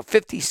right now,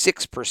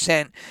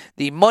 56%.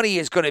 The money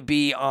is going to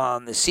be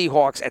on the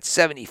Seahawks at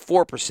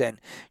 74%.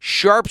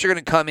 Sharps are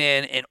going to come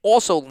in and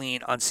also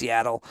lean on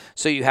Seattle.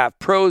 So you have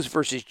pros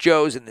versus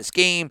Joes in this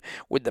game,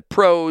 with the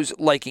pros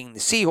liking the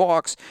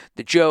Seahawks,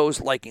 the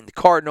Joes liking the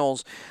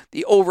Cardinals.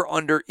 The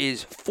over-under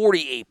is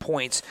 48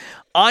 points.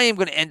 I am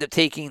going to end up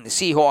taking the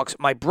Seahawks.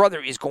 My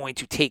brother is going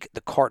to take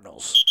the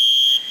Cardinals.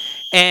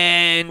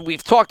 And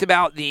we've talked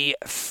about the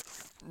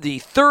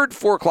third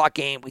 4 o'clock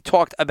game. We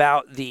talked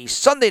about the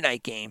Sunday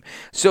night game.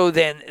 So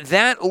then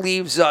that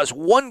leaves us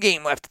one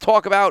game left to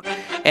talk about,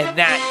 and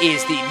that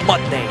is the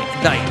Monday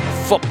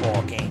night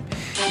football game.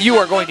 You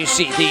are going to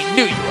see the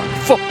New York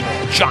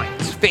Football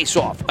Giants face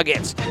off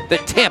against the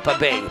Tampa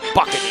Bay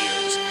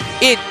Buccaneers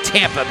in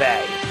Tampa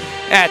Bay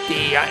at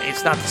the,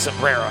 it's not the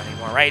Sombrero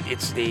anymore, right?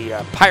 It's the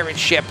pirate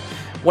ship,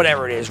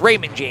 whatever it is,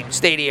 Raymond James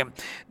Stadium.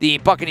 The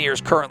Buccaneers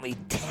currently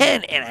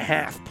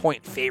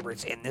 10.5-point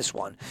favorites in this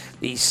one,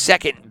 the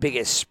second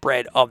biggest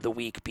spread of the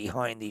week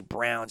behind the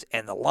Browns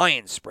and the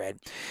Lions spread.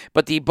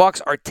 But the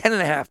Bucs are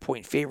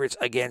 10.5-point favorites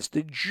against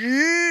the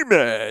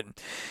G-Men.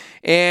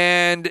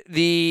 And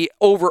the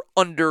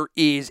over-under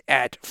is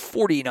at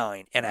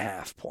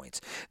 49.5 points.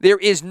 There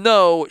is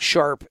no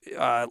sharp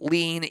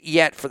lean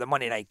yet for the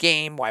Monday night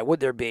game. Why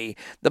would there be?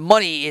 The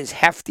money is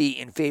hefty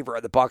in favor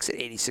of the Bucs at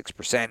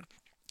 86%.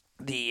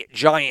 The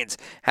Giants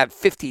have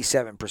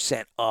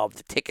 57% of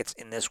the tickets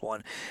in this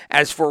one.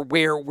 As for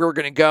where we're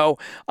going to go,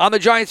 I'm a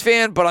Giants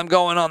fan, but I'm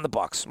going on the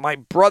Bucs. My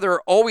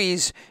brother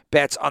always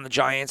bets on the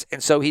Giants,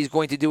 and so he's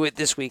going to do it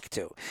this week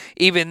too.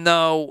 Even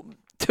though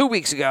 2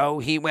 weeks ago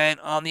he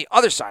went on the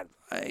other side.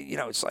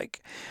 It's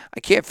like I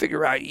can't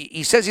figure out.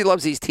 He says he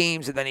loves these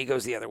teams, and then he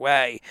goes the other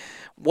way.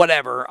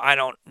 Whatever. I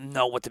don't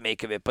know what to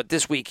make of it. But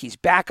this week he's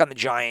back on the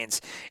Giants,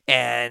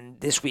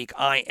 and this week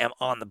I am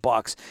on the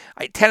Bucs.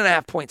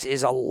 10.5 points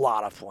is a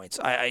lot of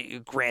points.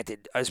 I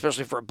granted,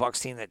 especially for a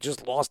Bucs team that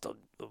just lost a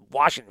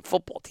Washington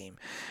football team.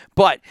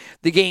 But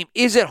the game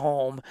is at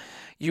home.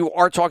 You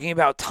are talking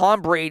about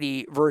Tom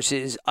Brady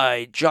versus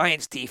a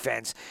Giants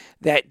defense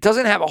that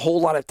doesn't have a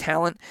whole lot of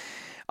talent.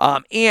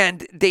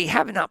 And they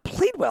have not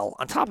played well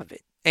on top of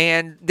it.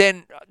 And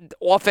then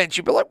offense,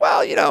 you'd be like,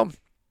 well,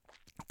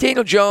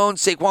 Daniel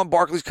Jones, Saquon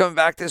Barkley's coming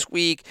back this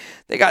week.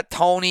 They got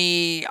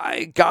Tony,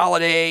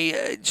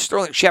 Galladay,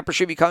 Sterling Shepard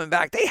should be coming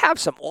back. They have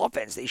some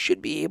offense. They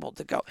should be able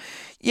to go.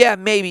 Yeah,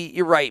 maybe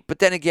you're right. But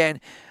then again,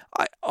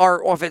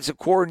 our offensive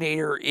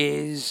coordinator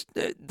is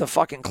the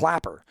fucking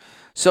clapper.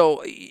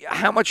 So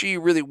how much are you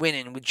really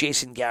winning with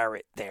Jason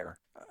Garrett there?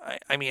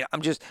 I'm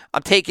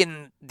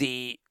taking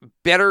the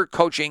better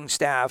coaching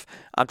staff.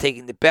 I'm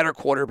taking the better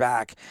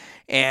quarterback.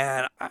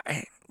 And,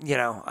 I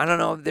don't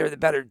know if they're the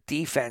better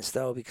defense,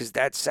 though, because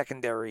that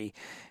secondary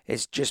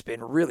has just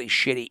been really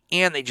shitty.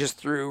 And they just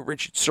threw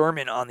Richard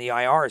Sherman on the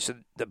IR. So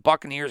the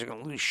Buccaneers are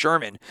going to lose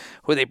Sherman,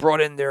 who they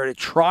brought in there to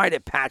try to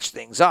patch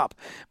things up.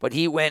 But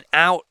he went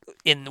out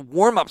in the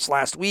warm-ups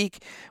last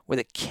week with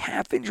a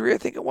calf injury, I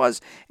think it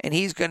was. And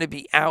he's going to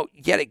be out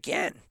yet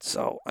again.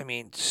 So,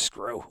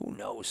 screw. Who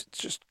knows? It's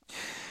just...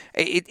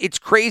 It's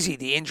crazy,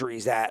 the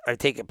injuries that are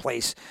taking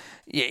place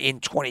in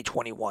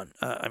 2021.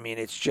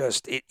 It's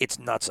just, it's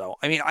nutso.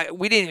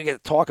 We didn't even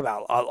get to talk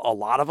about a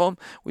lot of them.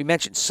 We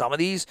mentioned some of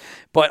these,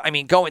 but,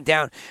 going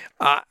down,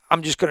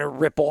 I'm just going to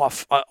rip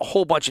off a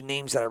whole bunch of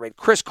names that I read.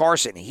 Chris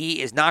Carson,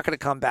 he is not going to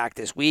come back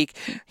this week.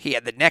 He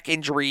had the neck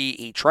injury.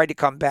 He tried to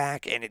come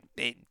back, and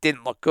it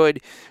didn't look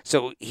good,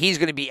 so he's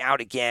going to be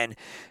out again.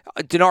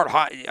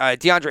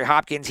 DeAndre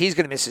Hopkins, he's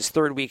going to miss his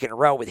third week in a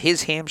row with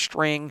his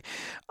hamstring.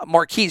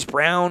 Marquise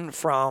Brown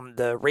from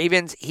the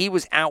Ravens, he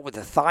was out with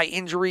a thigh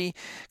injury.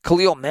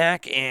 Khalil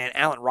Mack and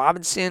Allen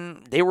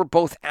Robinson, they were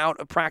both out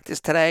of practice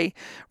today.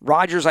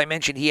 Rodgers, I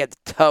mentioned, he had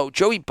the toe.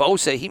 Joey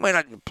Bosa, he might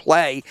not even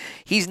play.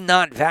 He's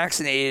not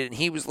vaccinated, and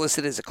he was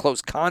listed as a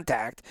close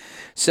contact,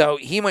 so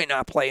he might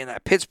not play in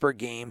that Pittsburgh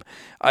game.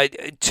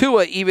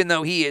 Tua, even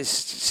though he is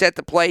set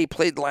to play, he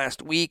played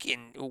last week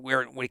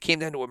when it came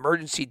down to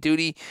emergency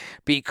duty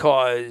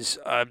because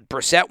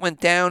Brissett went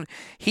down.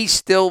 He's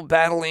still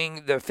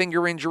battling the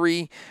finger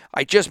injury.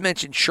 I just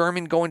mentioned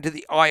Sherman going to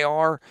the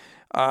IR.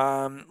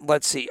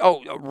 Let's see.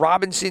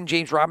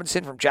 James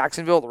Robinson from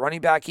Jacksonville, the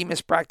running back, he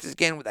missed practice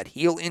again with that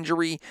heel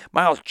injury.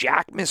 Miles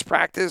Jack missed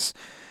practice.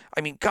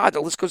 God,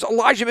 the list goes.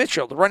 Elijah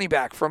Mitchell, the running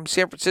back from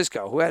San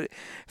Francisco, who had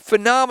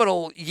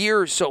phenomenal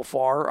years so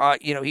far.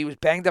 He was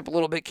banged up a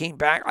little bit, came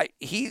back.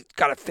 He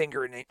got a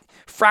finger in it.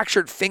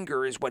 Fractured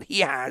finger is what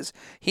he has.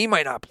 He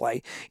might not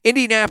play.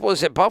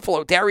 Indianapolis at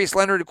Buffalo, Darius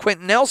Leonard and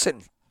Quentin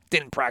Nelson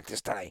didn't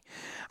practice today.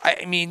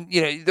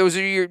 Those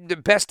are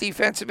the best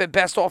defensive and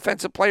best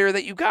offensive player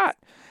that you got,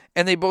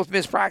 and they both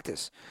missed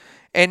practice.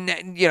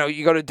 And,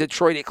 you go to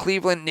Detroit at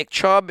Cleveland, Nick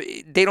Chubb,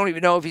 they don't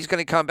even know if he's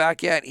going to come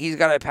back yet. He's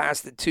got to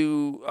pass the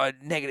 2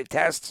 negative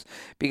tests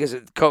because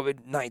of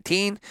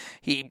COVID-19.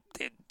 He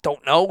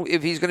don't know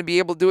if he's going to be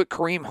able to do it.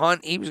 Kareem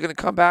Hunt, he was going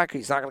to come back.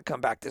 He's not going to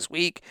come back this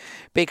week.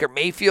 Baker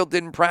Mayfield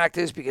didn't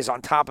practice because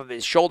on top of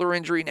his shoulder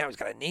injury, now he's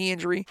got a knee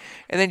injury.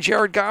 And then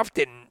Jared Goff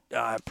didn't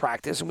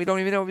practice, and we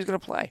don't even know if he's going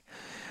to play.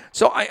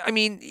 So, I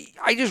mean,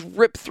 I just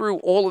rip through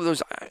all of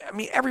those. I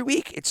mean, every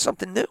week it's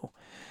something new.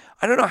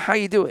 I don't know how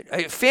you do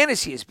it.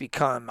 Fantasy has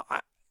become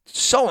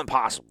so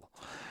impossible.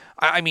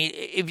 I mean,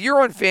 if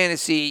you're on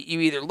fantasy, you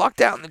either lucked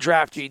out in the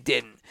draft or you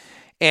didn't.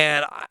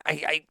 And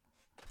I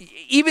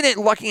even at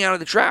lucking out of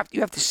the draft,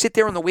 you have to sit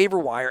there on the waiver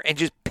wire and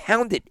just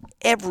pound it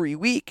every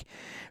week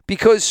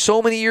because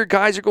so many of your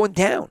guys are going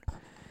down.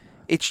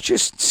 It's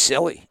just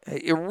silly.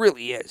 It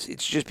really is.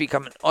 It's just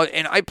becoming.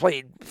 And I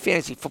played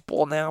fantasy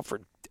football now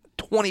for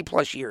 20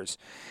 plus years.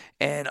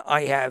 And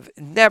I have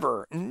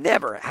never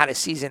had a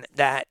season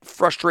that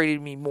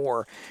frustrated me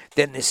more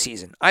than this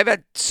season. I've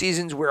had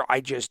seasons where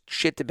I just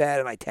shit the bed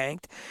and I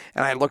tanked.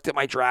 And I looked at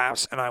my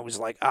drafts and I was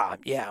like,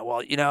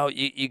 well,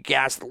 you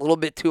gassed a little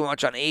bit too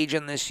much on age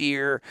in this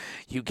year.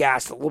 You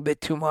gassed a little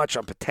bit too much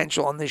on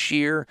potential on this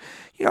year.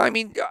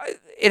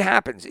 It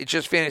happens. It's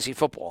just fantasy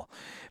football.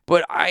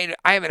 But I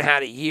haven't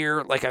had a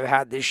year like I've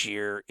had this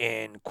year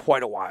in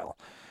quite a while.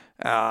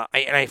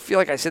 And I feel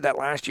like I said that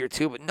last year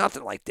too, but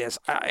nothing like this.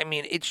 I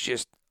mean, it's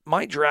just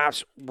my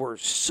drafts were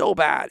so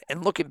bad.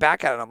 And looking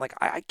back at it, I'm like,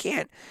 I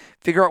can't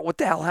figure out what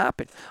the hell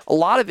happened. A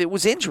lot of it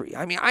was injury.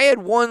 I mean, I had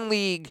one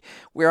league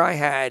where I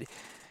had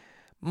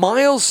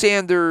Miles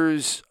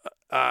Sanders,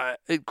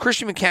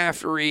 Christian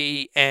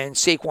McCaffrey, and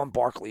Saquon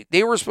Barkley.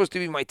 They were supposed to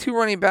be my 2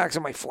 running backs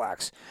and my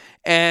flex.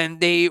 And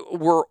they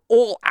were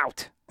all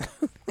out.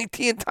 Like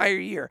the entire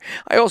year.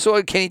 I also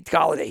had Kenny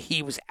Golladay.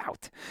 He was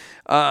out.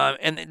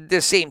 And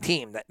the same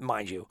team, that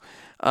mind you.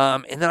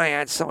 And then I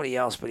had somebody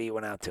else, but he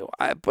went out too.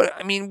 But,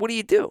 I mean, what do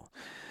you do?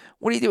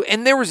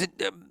 And there was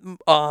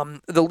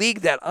the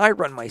league that I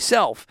run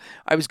myself.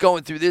 I was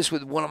going through this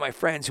with one of my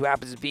friends who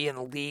happens to be in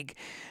the league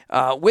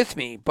with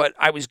me. But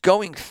I was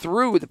going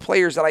through the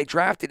players that I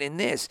drafted in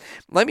this.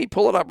 Let me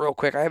pull it up real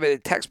quick. I have a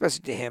text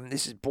message to him.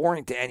 This is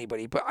boring to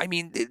anybody. But, I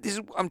mean,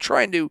 I'm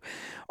trying to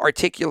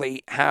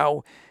articulate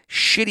how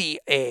shitty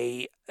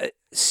a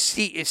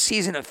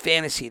season of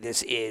fantasy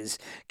this is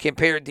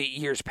compared to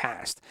years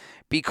past.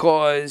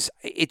 Because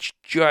it's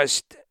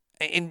just...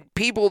 And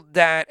people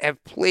that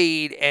have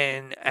played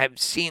and have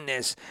seen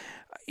this,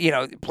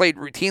 played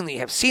routinely,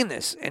 have seen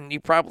this, and you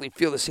probably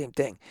feel the same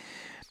thing.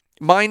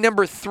 My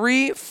number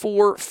 3,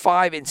 4,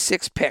 5, and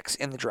 6 picks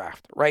in the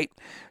draft, right?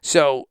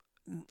 So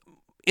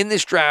in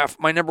this draft,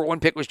 my number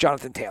 1 pick was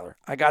Jonathan Taylor.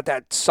 I got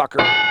that sucker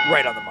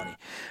right on the money.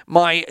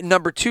 My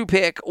number 2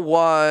 pick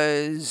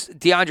was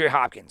DeAndre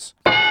Hopkins.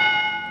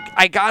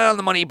 I got it on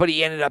the money, but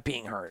he ended up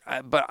being hurt.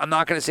 But I'm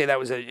not going to say that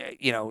was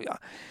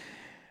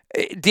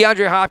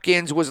DeAndre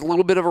Hopkins was a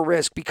little bit of a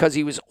risk because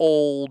he was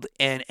old,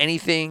 and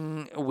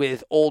anything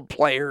with old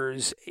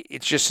players,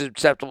 it's just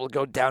susceptible to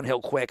go downhill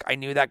quick. I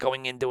knew that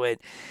going into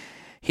it.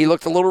 He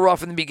looked a little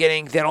rough in the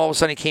beginning, then all of a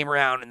sudden he came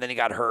around, and then he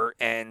got hurt,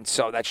 and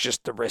so that's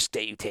just the risk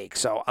that you take.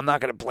 So I'm not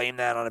going to blame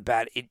that on a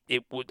bet.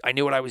 I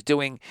knew what I was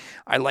doing.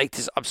 I liked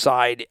his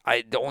upside.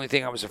 The only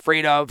thing I was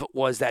afraid of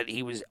was that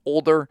he was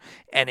older,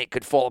 and it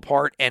could fall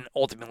apart, and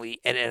ultimately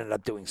it ended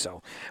up doing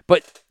so.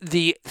 But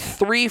the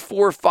 3,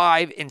 4,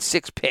 5, and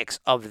 6 picks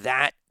of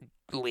that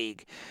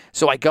league.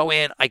 So I go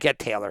in, I get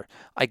Taylor.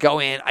 I go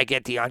in, I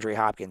get DeAndre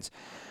Hopkins.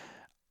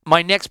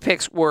 My next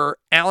picks were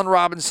Allen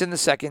Robinson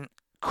II,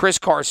 Chris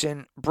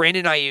Carson,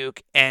 Brandon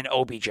Ayuk, and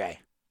OBJ.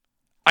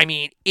 I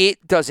mean,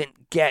 it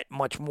doesn't get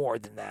much more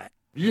than that.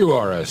 You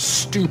are a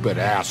stupid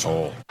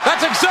asshole.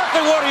 That's exactly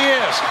what he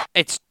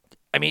is.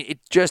 It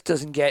just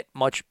doesn't get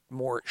much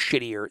more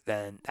shittier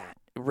than that.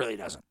 It really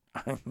doesn't.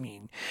 I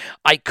mean,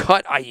 I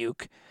cut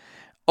Ayuk.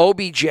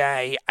 OBJ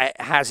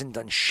hasn't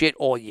done shit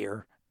all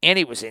year, and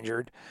he was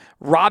injured.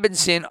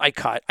 Robinson, I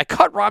cut. I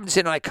cut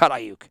Robinson, and I cut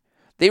Ayuk.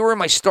 They were in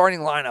my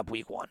starting lineup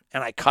week 1,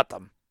 and I cut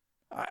them.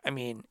 I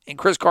mean, and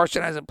Chris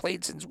Carson hasn't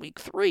played since week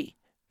 3.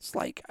 It's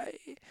like,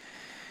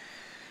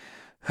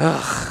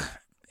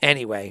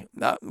 anyway,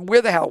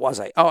 where the hell was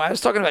I? Oh, I was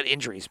talking about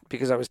injuries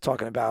because I was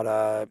talking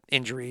about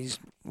injuries.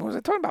 What was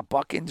I talking about?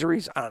 Buck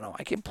injuries? I don't know.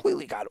 I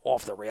completely got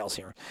off the rails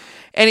here.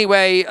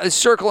 Anyway,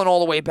 circling all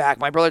the way back,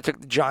 my brother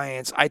took the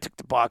Giants. I took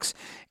the Bucks.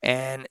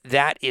 And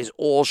that is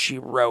all she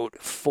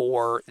wrote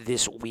for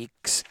this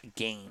week's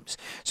games.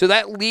 So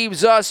that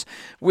leaves us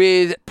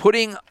with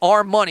putting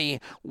our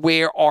money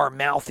where our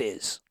mouth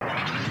is.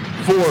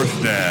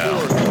 4th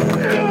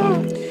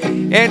down.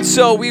 And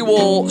so we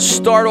will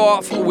start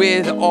off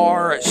with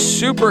our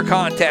Super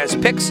Contest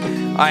picks.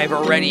 I've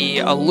already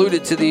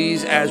alluded to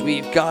these as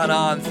we've gone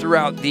on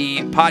throughout the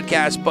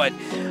podcast, but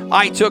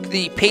I took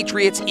the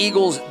Patriots,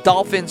 Eagles,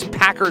 Dolphins,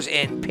 Packers,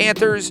 and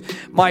Panthers.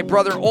 My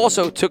brother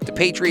also took the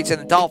Patriots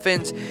and the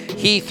Dolphins.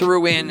 He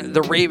threw in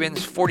the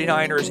Ravens,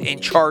 49ers,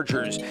 and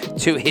Chargers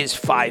to his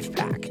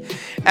 5-pack.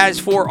 As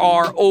for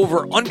our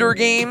over-under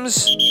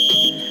games,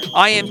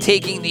 I am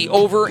taking the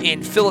over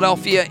in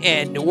Philadelphia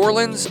and New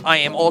Orleans. I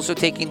am also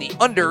taking the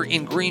under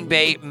in Green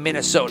Bay,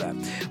 Minnesota.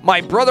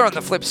 My brother on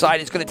the flip side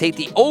is going to take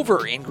the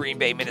over in Green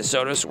Bay,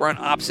 Minnesota, so we're on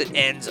opposite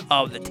ends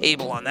of the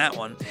table on that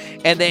one.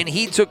 And then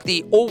he took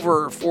the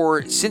over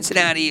for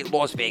Cincinnati,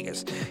 Las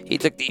Vegas. He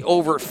took the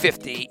over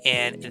 50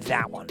 in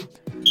that one.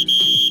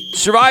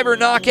 Survivor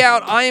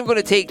knockout, I am going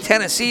to take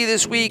Tennessee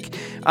this week.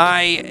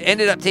 I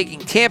ended up taking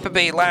Tampa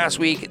Bay last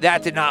week.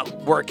 That did not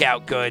work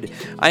out good.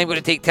 I am going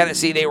to take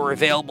Tennessee. They were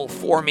available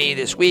for me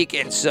this week,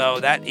 and so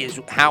that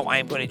is how I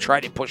am going to try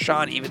to push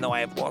on, even though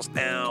I have lost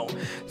now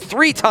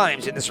 3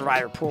 times in the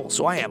Survivor pool,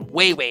 so I am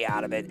way, way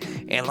out of it,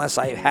 unless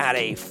I had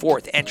a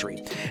 4th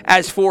entry.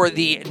 As for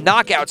the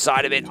knockout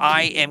side of it,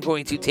 I am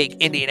going to take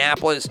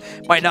Indianapolis.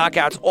 My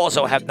knockouts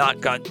also have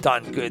not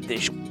done good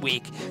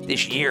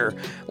this year.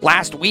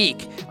 Last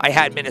week, I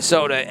had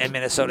Minnesota, and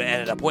Minnesota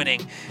ended up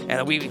winning. And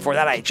the week before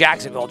that, I had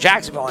Jacksonville.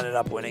 Jacksonville ended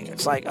up winning.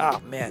 It's like,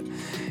 oh, man.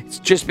 It's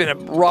just been a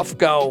rough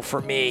go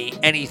for me,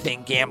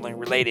 anything gambling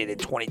related in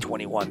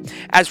 2021.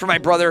 As for my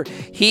brother,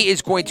 he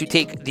is going to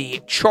take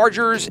the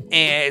Chargers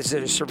as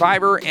a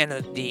survivor and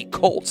the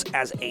Colts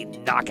as a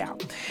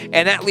knockout.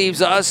 And that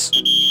leaves us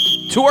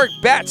to our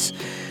bets.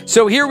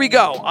 So here we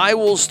go. I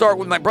will start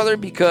with my brother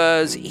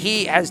because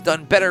he has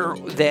done better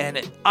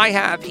than I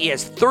have. He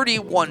has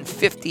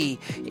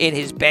 $31.50 in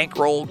his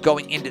bankroll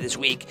going into this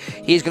week.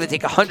 He's going to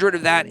take 100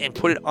 of that and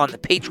put it on the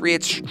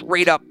Patriots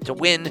straight up to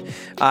win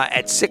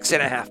at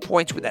 6.5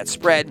 points with that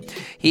spread.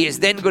 He is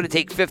then going to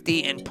take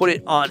 50 and put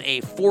it on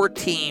a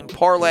 4-team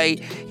parlay.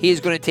 He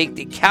is going to take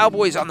the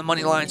Cowboys on the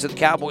money line, so the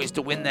Cowboys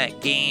to win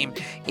that game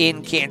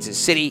in Kansas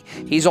City.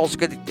 He's also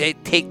going to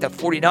take the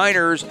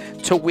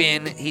 49ers to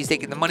win. He's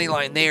taking the money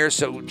line there.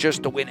 So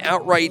just to win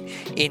outright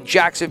in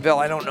Jacksonville.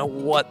 I don't know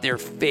what they're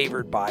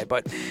favored by,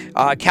 but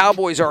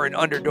Cowboys are an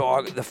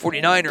underdog. The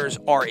 49ers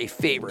are a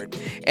favorite.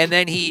 And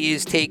then he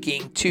is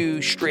taking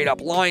 2 straight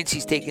up lines.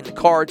 He's taking the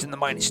Cards in the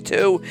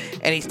 -2,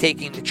 and he's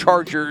taking the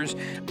Chargers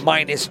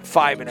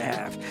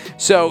 -5.5.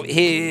 So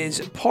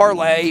his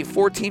parlay,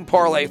 14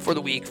 parlay for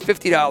the week,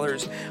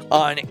 $50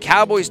 on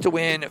Cowboys to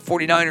win,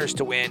 49ers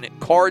to win,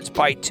 Cards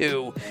by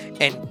 2,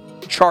 and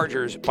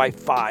Chargers by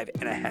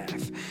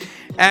 5.5.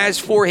 As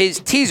for his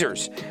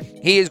teasers,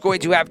 he is going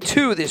to have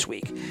 2 this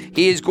week.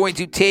 He is going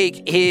to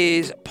take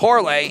his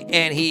parlay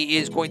and he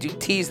is going to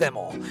tease them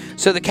all.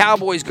 So the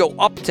Cowboys go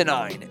up to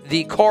 9.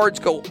 The Cards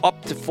go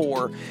up to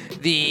 4.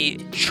 The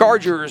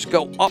Chargers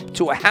go up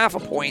to 0.5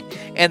 point.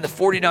 And the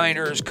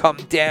 49ers come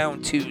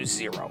down to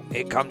 0.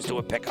 It comes to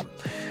a pick'em.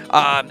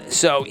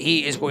 So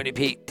he is going to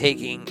be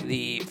taking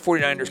the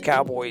 49ers,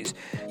 Cowboys,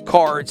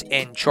 Cards,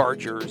 and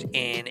Chargers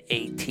in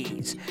a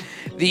tease.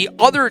 The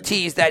other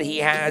tease that he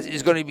has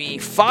is going to be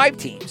 5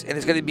 teams, and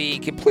it's going to be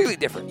completely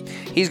different.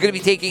 He's going to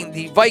be taking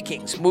the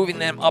Vikings, moving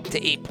them up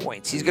to 8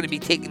 points. He's going to be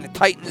taking the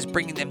Titans,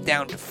 bringing them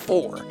down to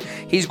 4.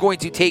 He's going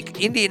to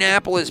take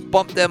Indianapolis,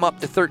 bump them up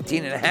to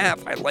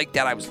 13.5. I like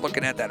that. I was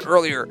looking at that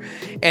earlier.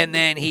 And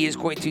then he is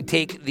going to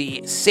take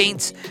the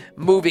Saints,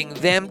 moving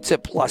them to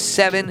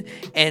 +7.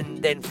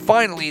 And then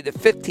finally, the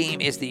 5th team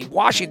is the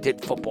Washington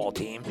football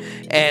team,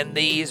 and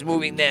he is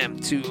moving them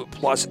to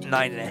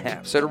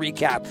 +9.5. So to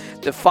recap,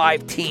 the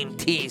 5-team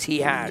tease he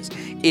has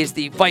is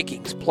the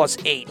Vikings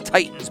 +8,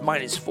 Titans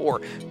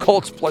 -4,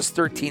 Colts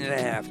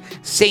 +13.5,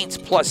 Saints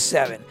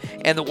 +7,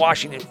 and the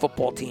Washington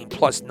football team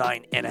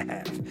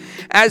 +9.5.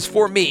 As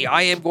for me,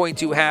 I am going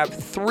to have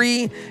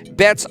 3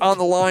 bets on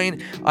the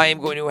line. I am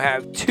going to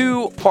have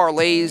 2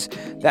 parlays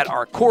that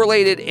are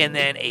correlated and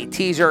then a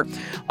teaser.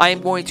 I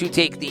am going to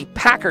take the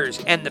Packers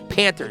and the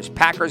Panthers.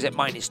 Packers at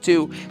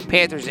 -2,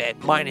 Panthers at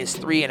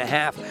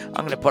 -3.5.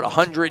 I'm going to put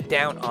 100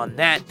 down on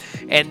that.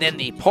 And then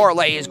the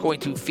parlay is going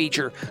to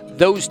feature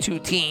those 2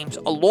 teams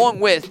along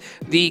with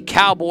the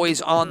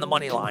Cowboys on the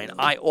money line.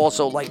 I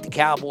also like the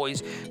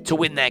Cowboys to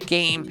win that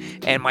game.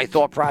 And my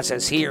thought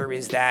process here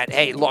is that,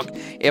 hey, look,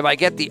 if I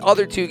get the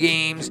other 2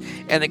 games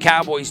and the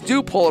Cowboys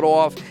do pull it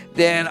off,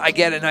 then I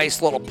get a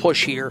nice little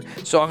push here.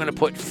 So I'm going to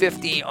put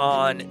 50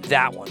 on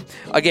that one.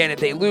 Again, if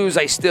they lose,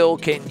 I still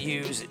can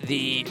use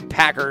the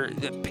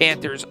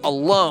Panthers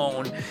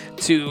alone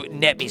to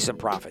net me some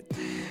profit.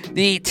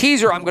 The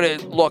teaser, I'm going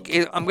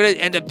to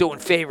end up doing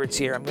favorites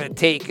here. I'm going to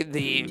take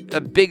the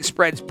big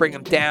spreads, bring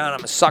them down.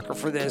 I'm a sucker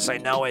for this. I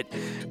know it,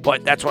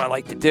 but that's what I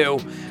like to do.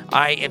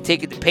 I am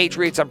taking the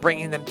Patriots. I'm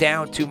bringing them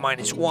down to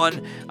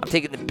 -1. I'm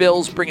taking the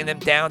Bills, bringing them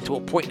down to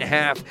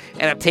 1.5.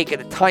 And I'm taking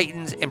the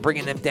Titans and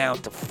bringing them down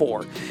to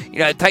 4. You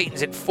know, the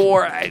Titans at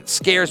 4, it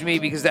scares me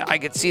because I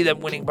could see them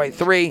winning by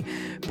 3,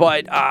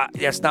 but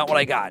that's not what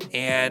I got.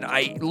 And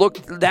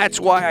that's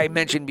why I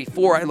mentioned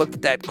before, I looked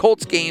at that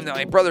Colts game that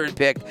my brother had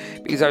picked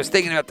because I was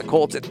thinking about the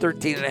Colts at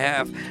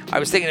 13.5. I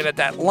was thinking about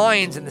that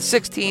Lions in the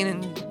 16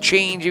 and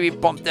change if you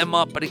bump them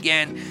up. But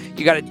again,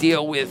 you got to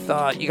deal with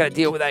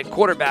that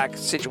quarterback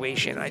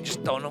situation. I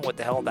just don't know what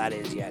the hell that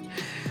is yet.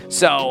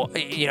 So,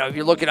 you know, if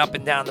you're looking up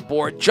and down the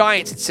board,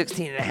 Giants at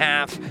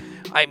 16.5.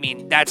 I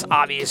mean, that's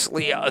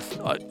obviously a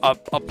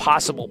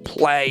possible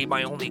play.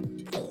 My only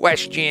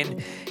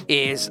question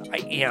is,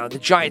 the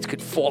Giants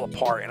could fall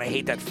apart, and I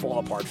hate that fall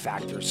apart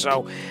factor.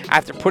 So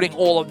after putting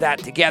all of that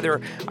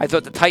together, I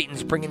thought the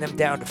Titans bringing them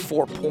down to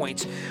 4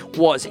 points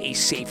was a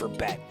safer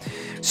bet.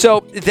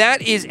 So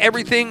that is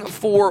everything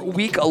for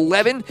Week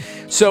 11.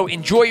 So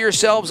enjoy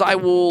yourselves. I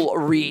will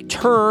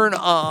return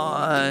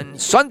on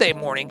Sunday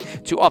morning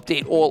to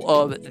update all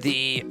of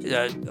the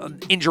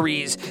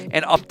injuries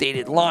and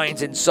updated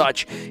lines and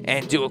such,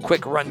 and do a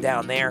quick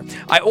rundown there.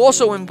 I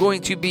also am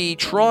going to be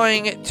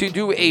trying to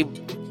do a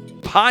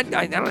I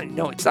don't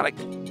know, it's not a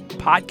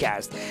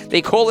podcast.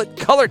 They call it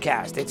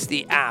Colorcast. It's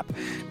the app,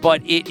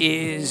 but it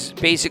is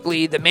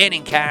basically the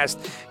Manning cast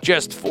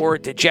just for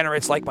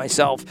degenerates like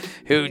myself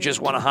who just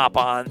want to hop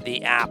on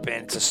the app.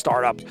 And it's a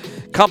startup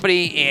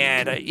company,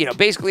 and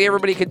basically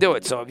everybody can do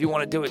it. So if you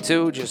want to do it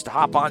too, just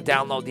hop on,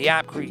 download the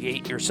app,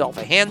 create yourself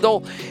a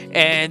handle,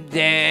 and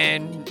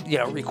then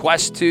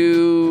request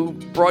to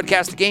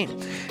broadcast the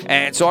game.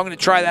 And so I'm going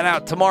to try that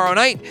out tomorrow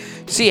night,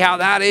 see how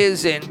that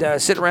is,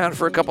 and sit around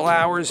for a couple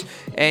hours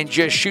and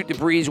just shoot the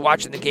breeze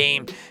watching the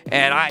game.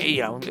 And I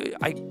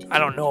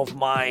don't know if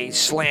my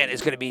slant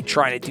is going to be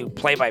trying to do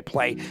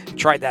play-by-play.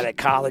 Tried that at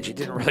college. It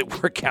didn't really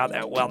work out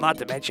that well. Not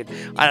to mention,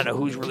 I don't know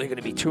who's really going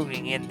to be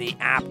tuning in the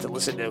app to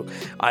listen to,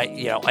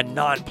 a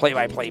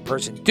non-play-by-play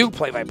person do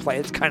play-by-play.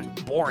 It's kind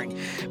of boring.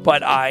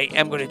 But I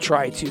am going to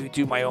try to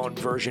do my own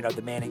version of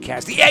the Manning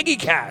cast, the Ege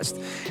cast,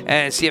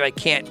 and see if I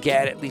can't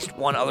get at least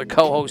one other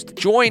co-host to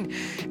join,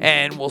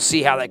 and we'll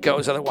see how that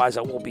goes. Otherwise,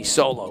 I won't be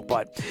solo.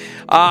 But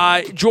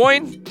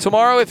join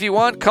tomorrow if you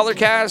want.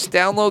 Colorcast,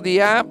 download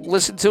the app,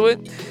 listen to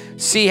it,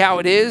 see how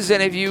it is,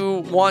 and if you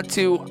want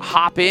to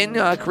hop in,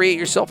 create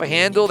yourself a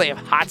handle. They have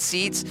hot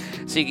seats,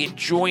 so you can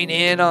join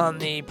in on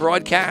the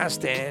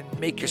broadcast and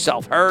make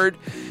yourself heard,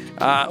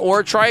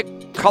 or try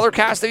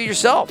Colorcast it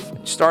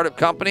yourself. Startup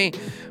company,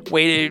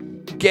 way to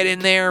get in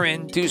there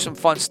and do some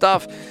fun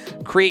stuff.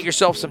 Create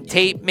yourself some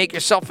tape, make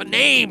yourself a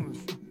name.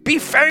 Be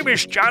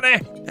famous,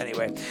 Johnny.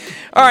 Anyway,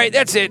 all right,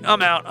 that's it.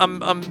 I'm out. I'm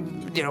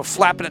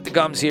flapping at the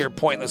gums here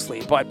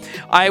pointlessly. But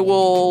I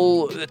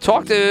will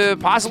talk to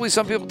possibly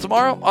some people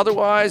tomorrow.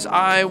 Otherwise,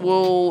 I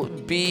will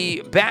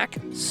be back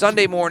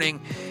Sunday morning.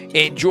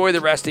 Enjoy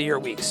the rest of your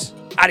weeks.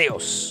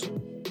 Adios.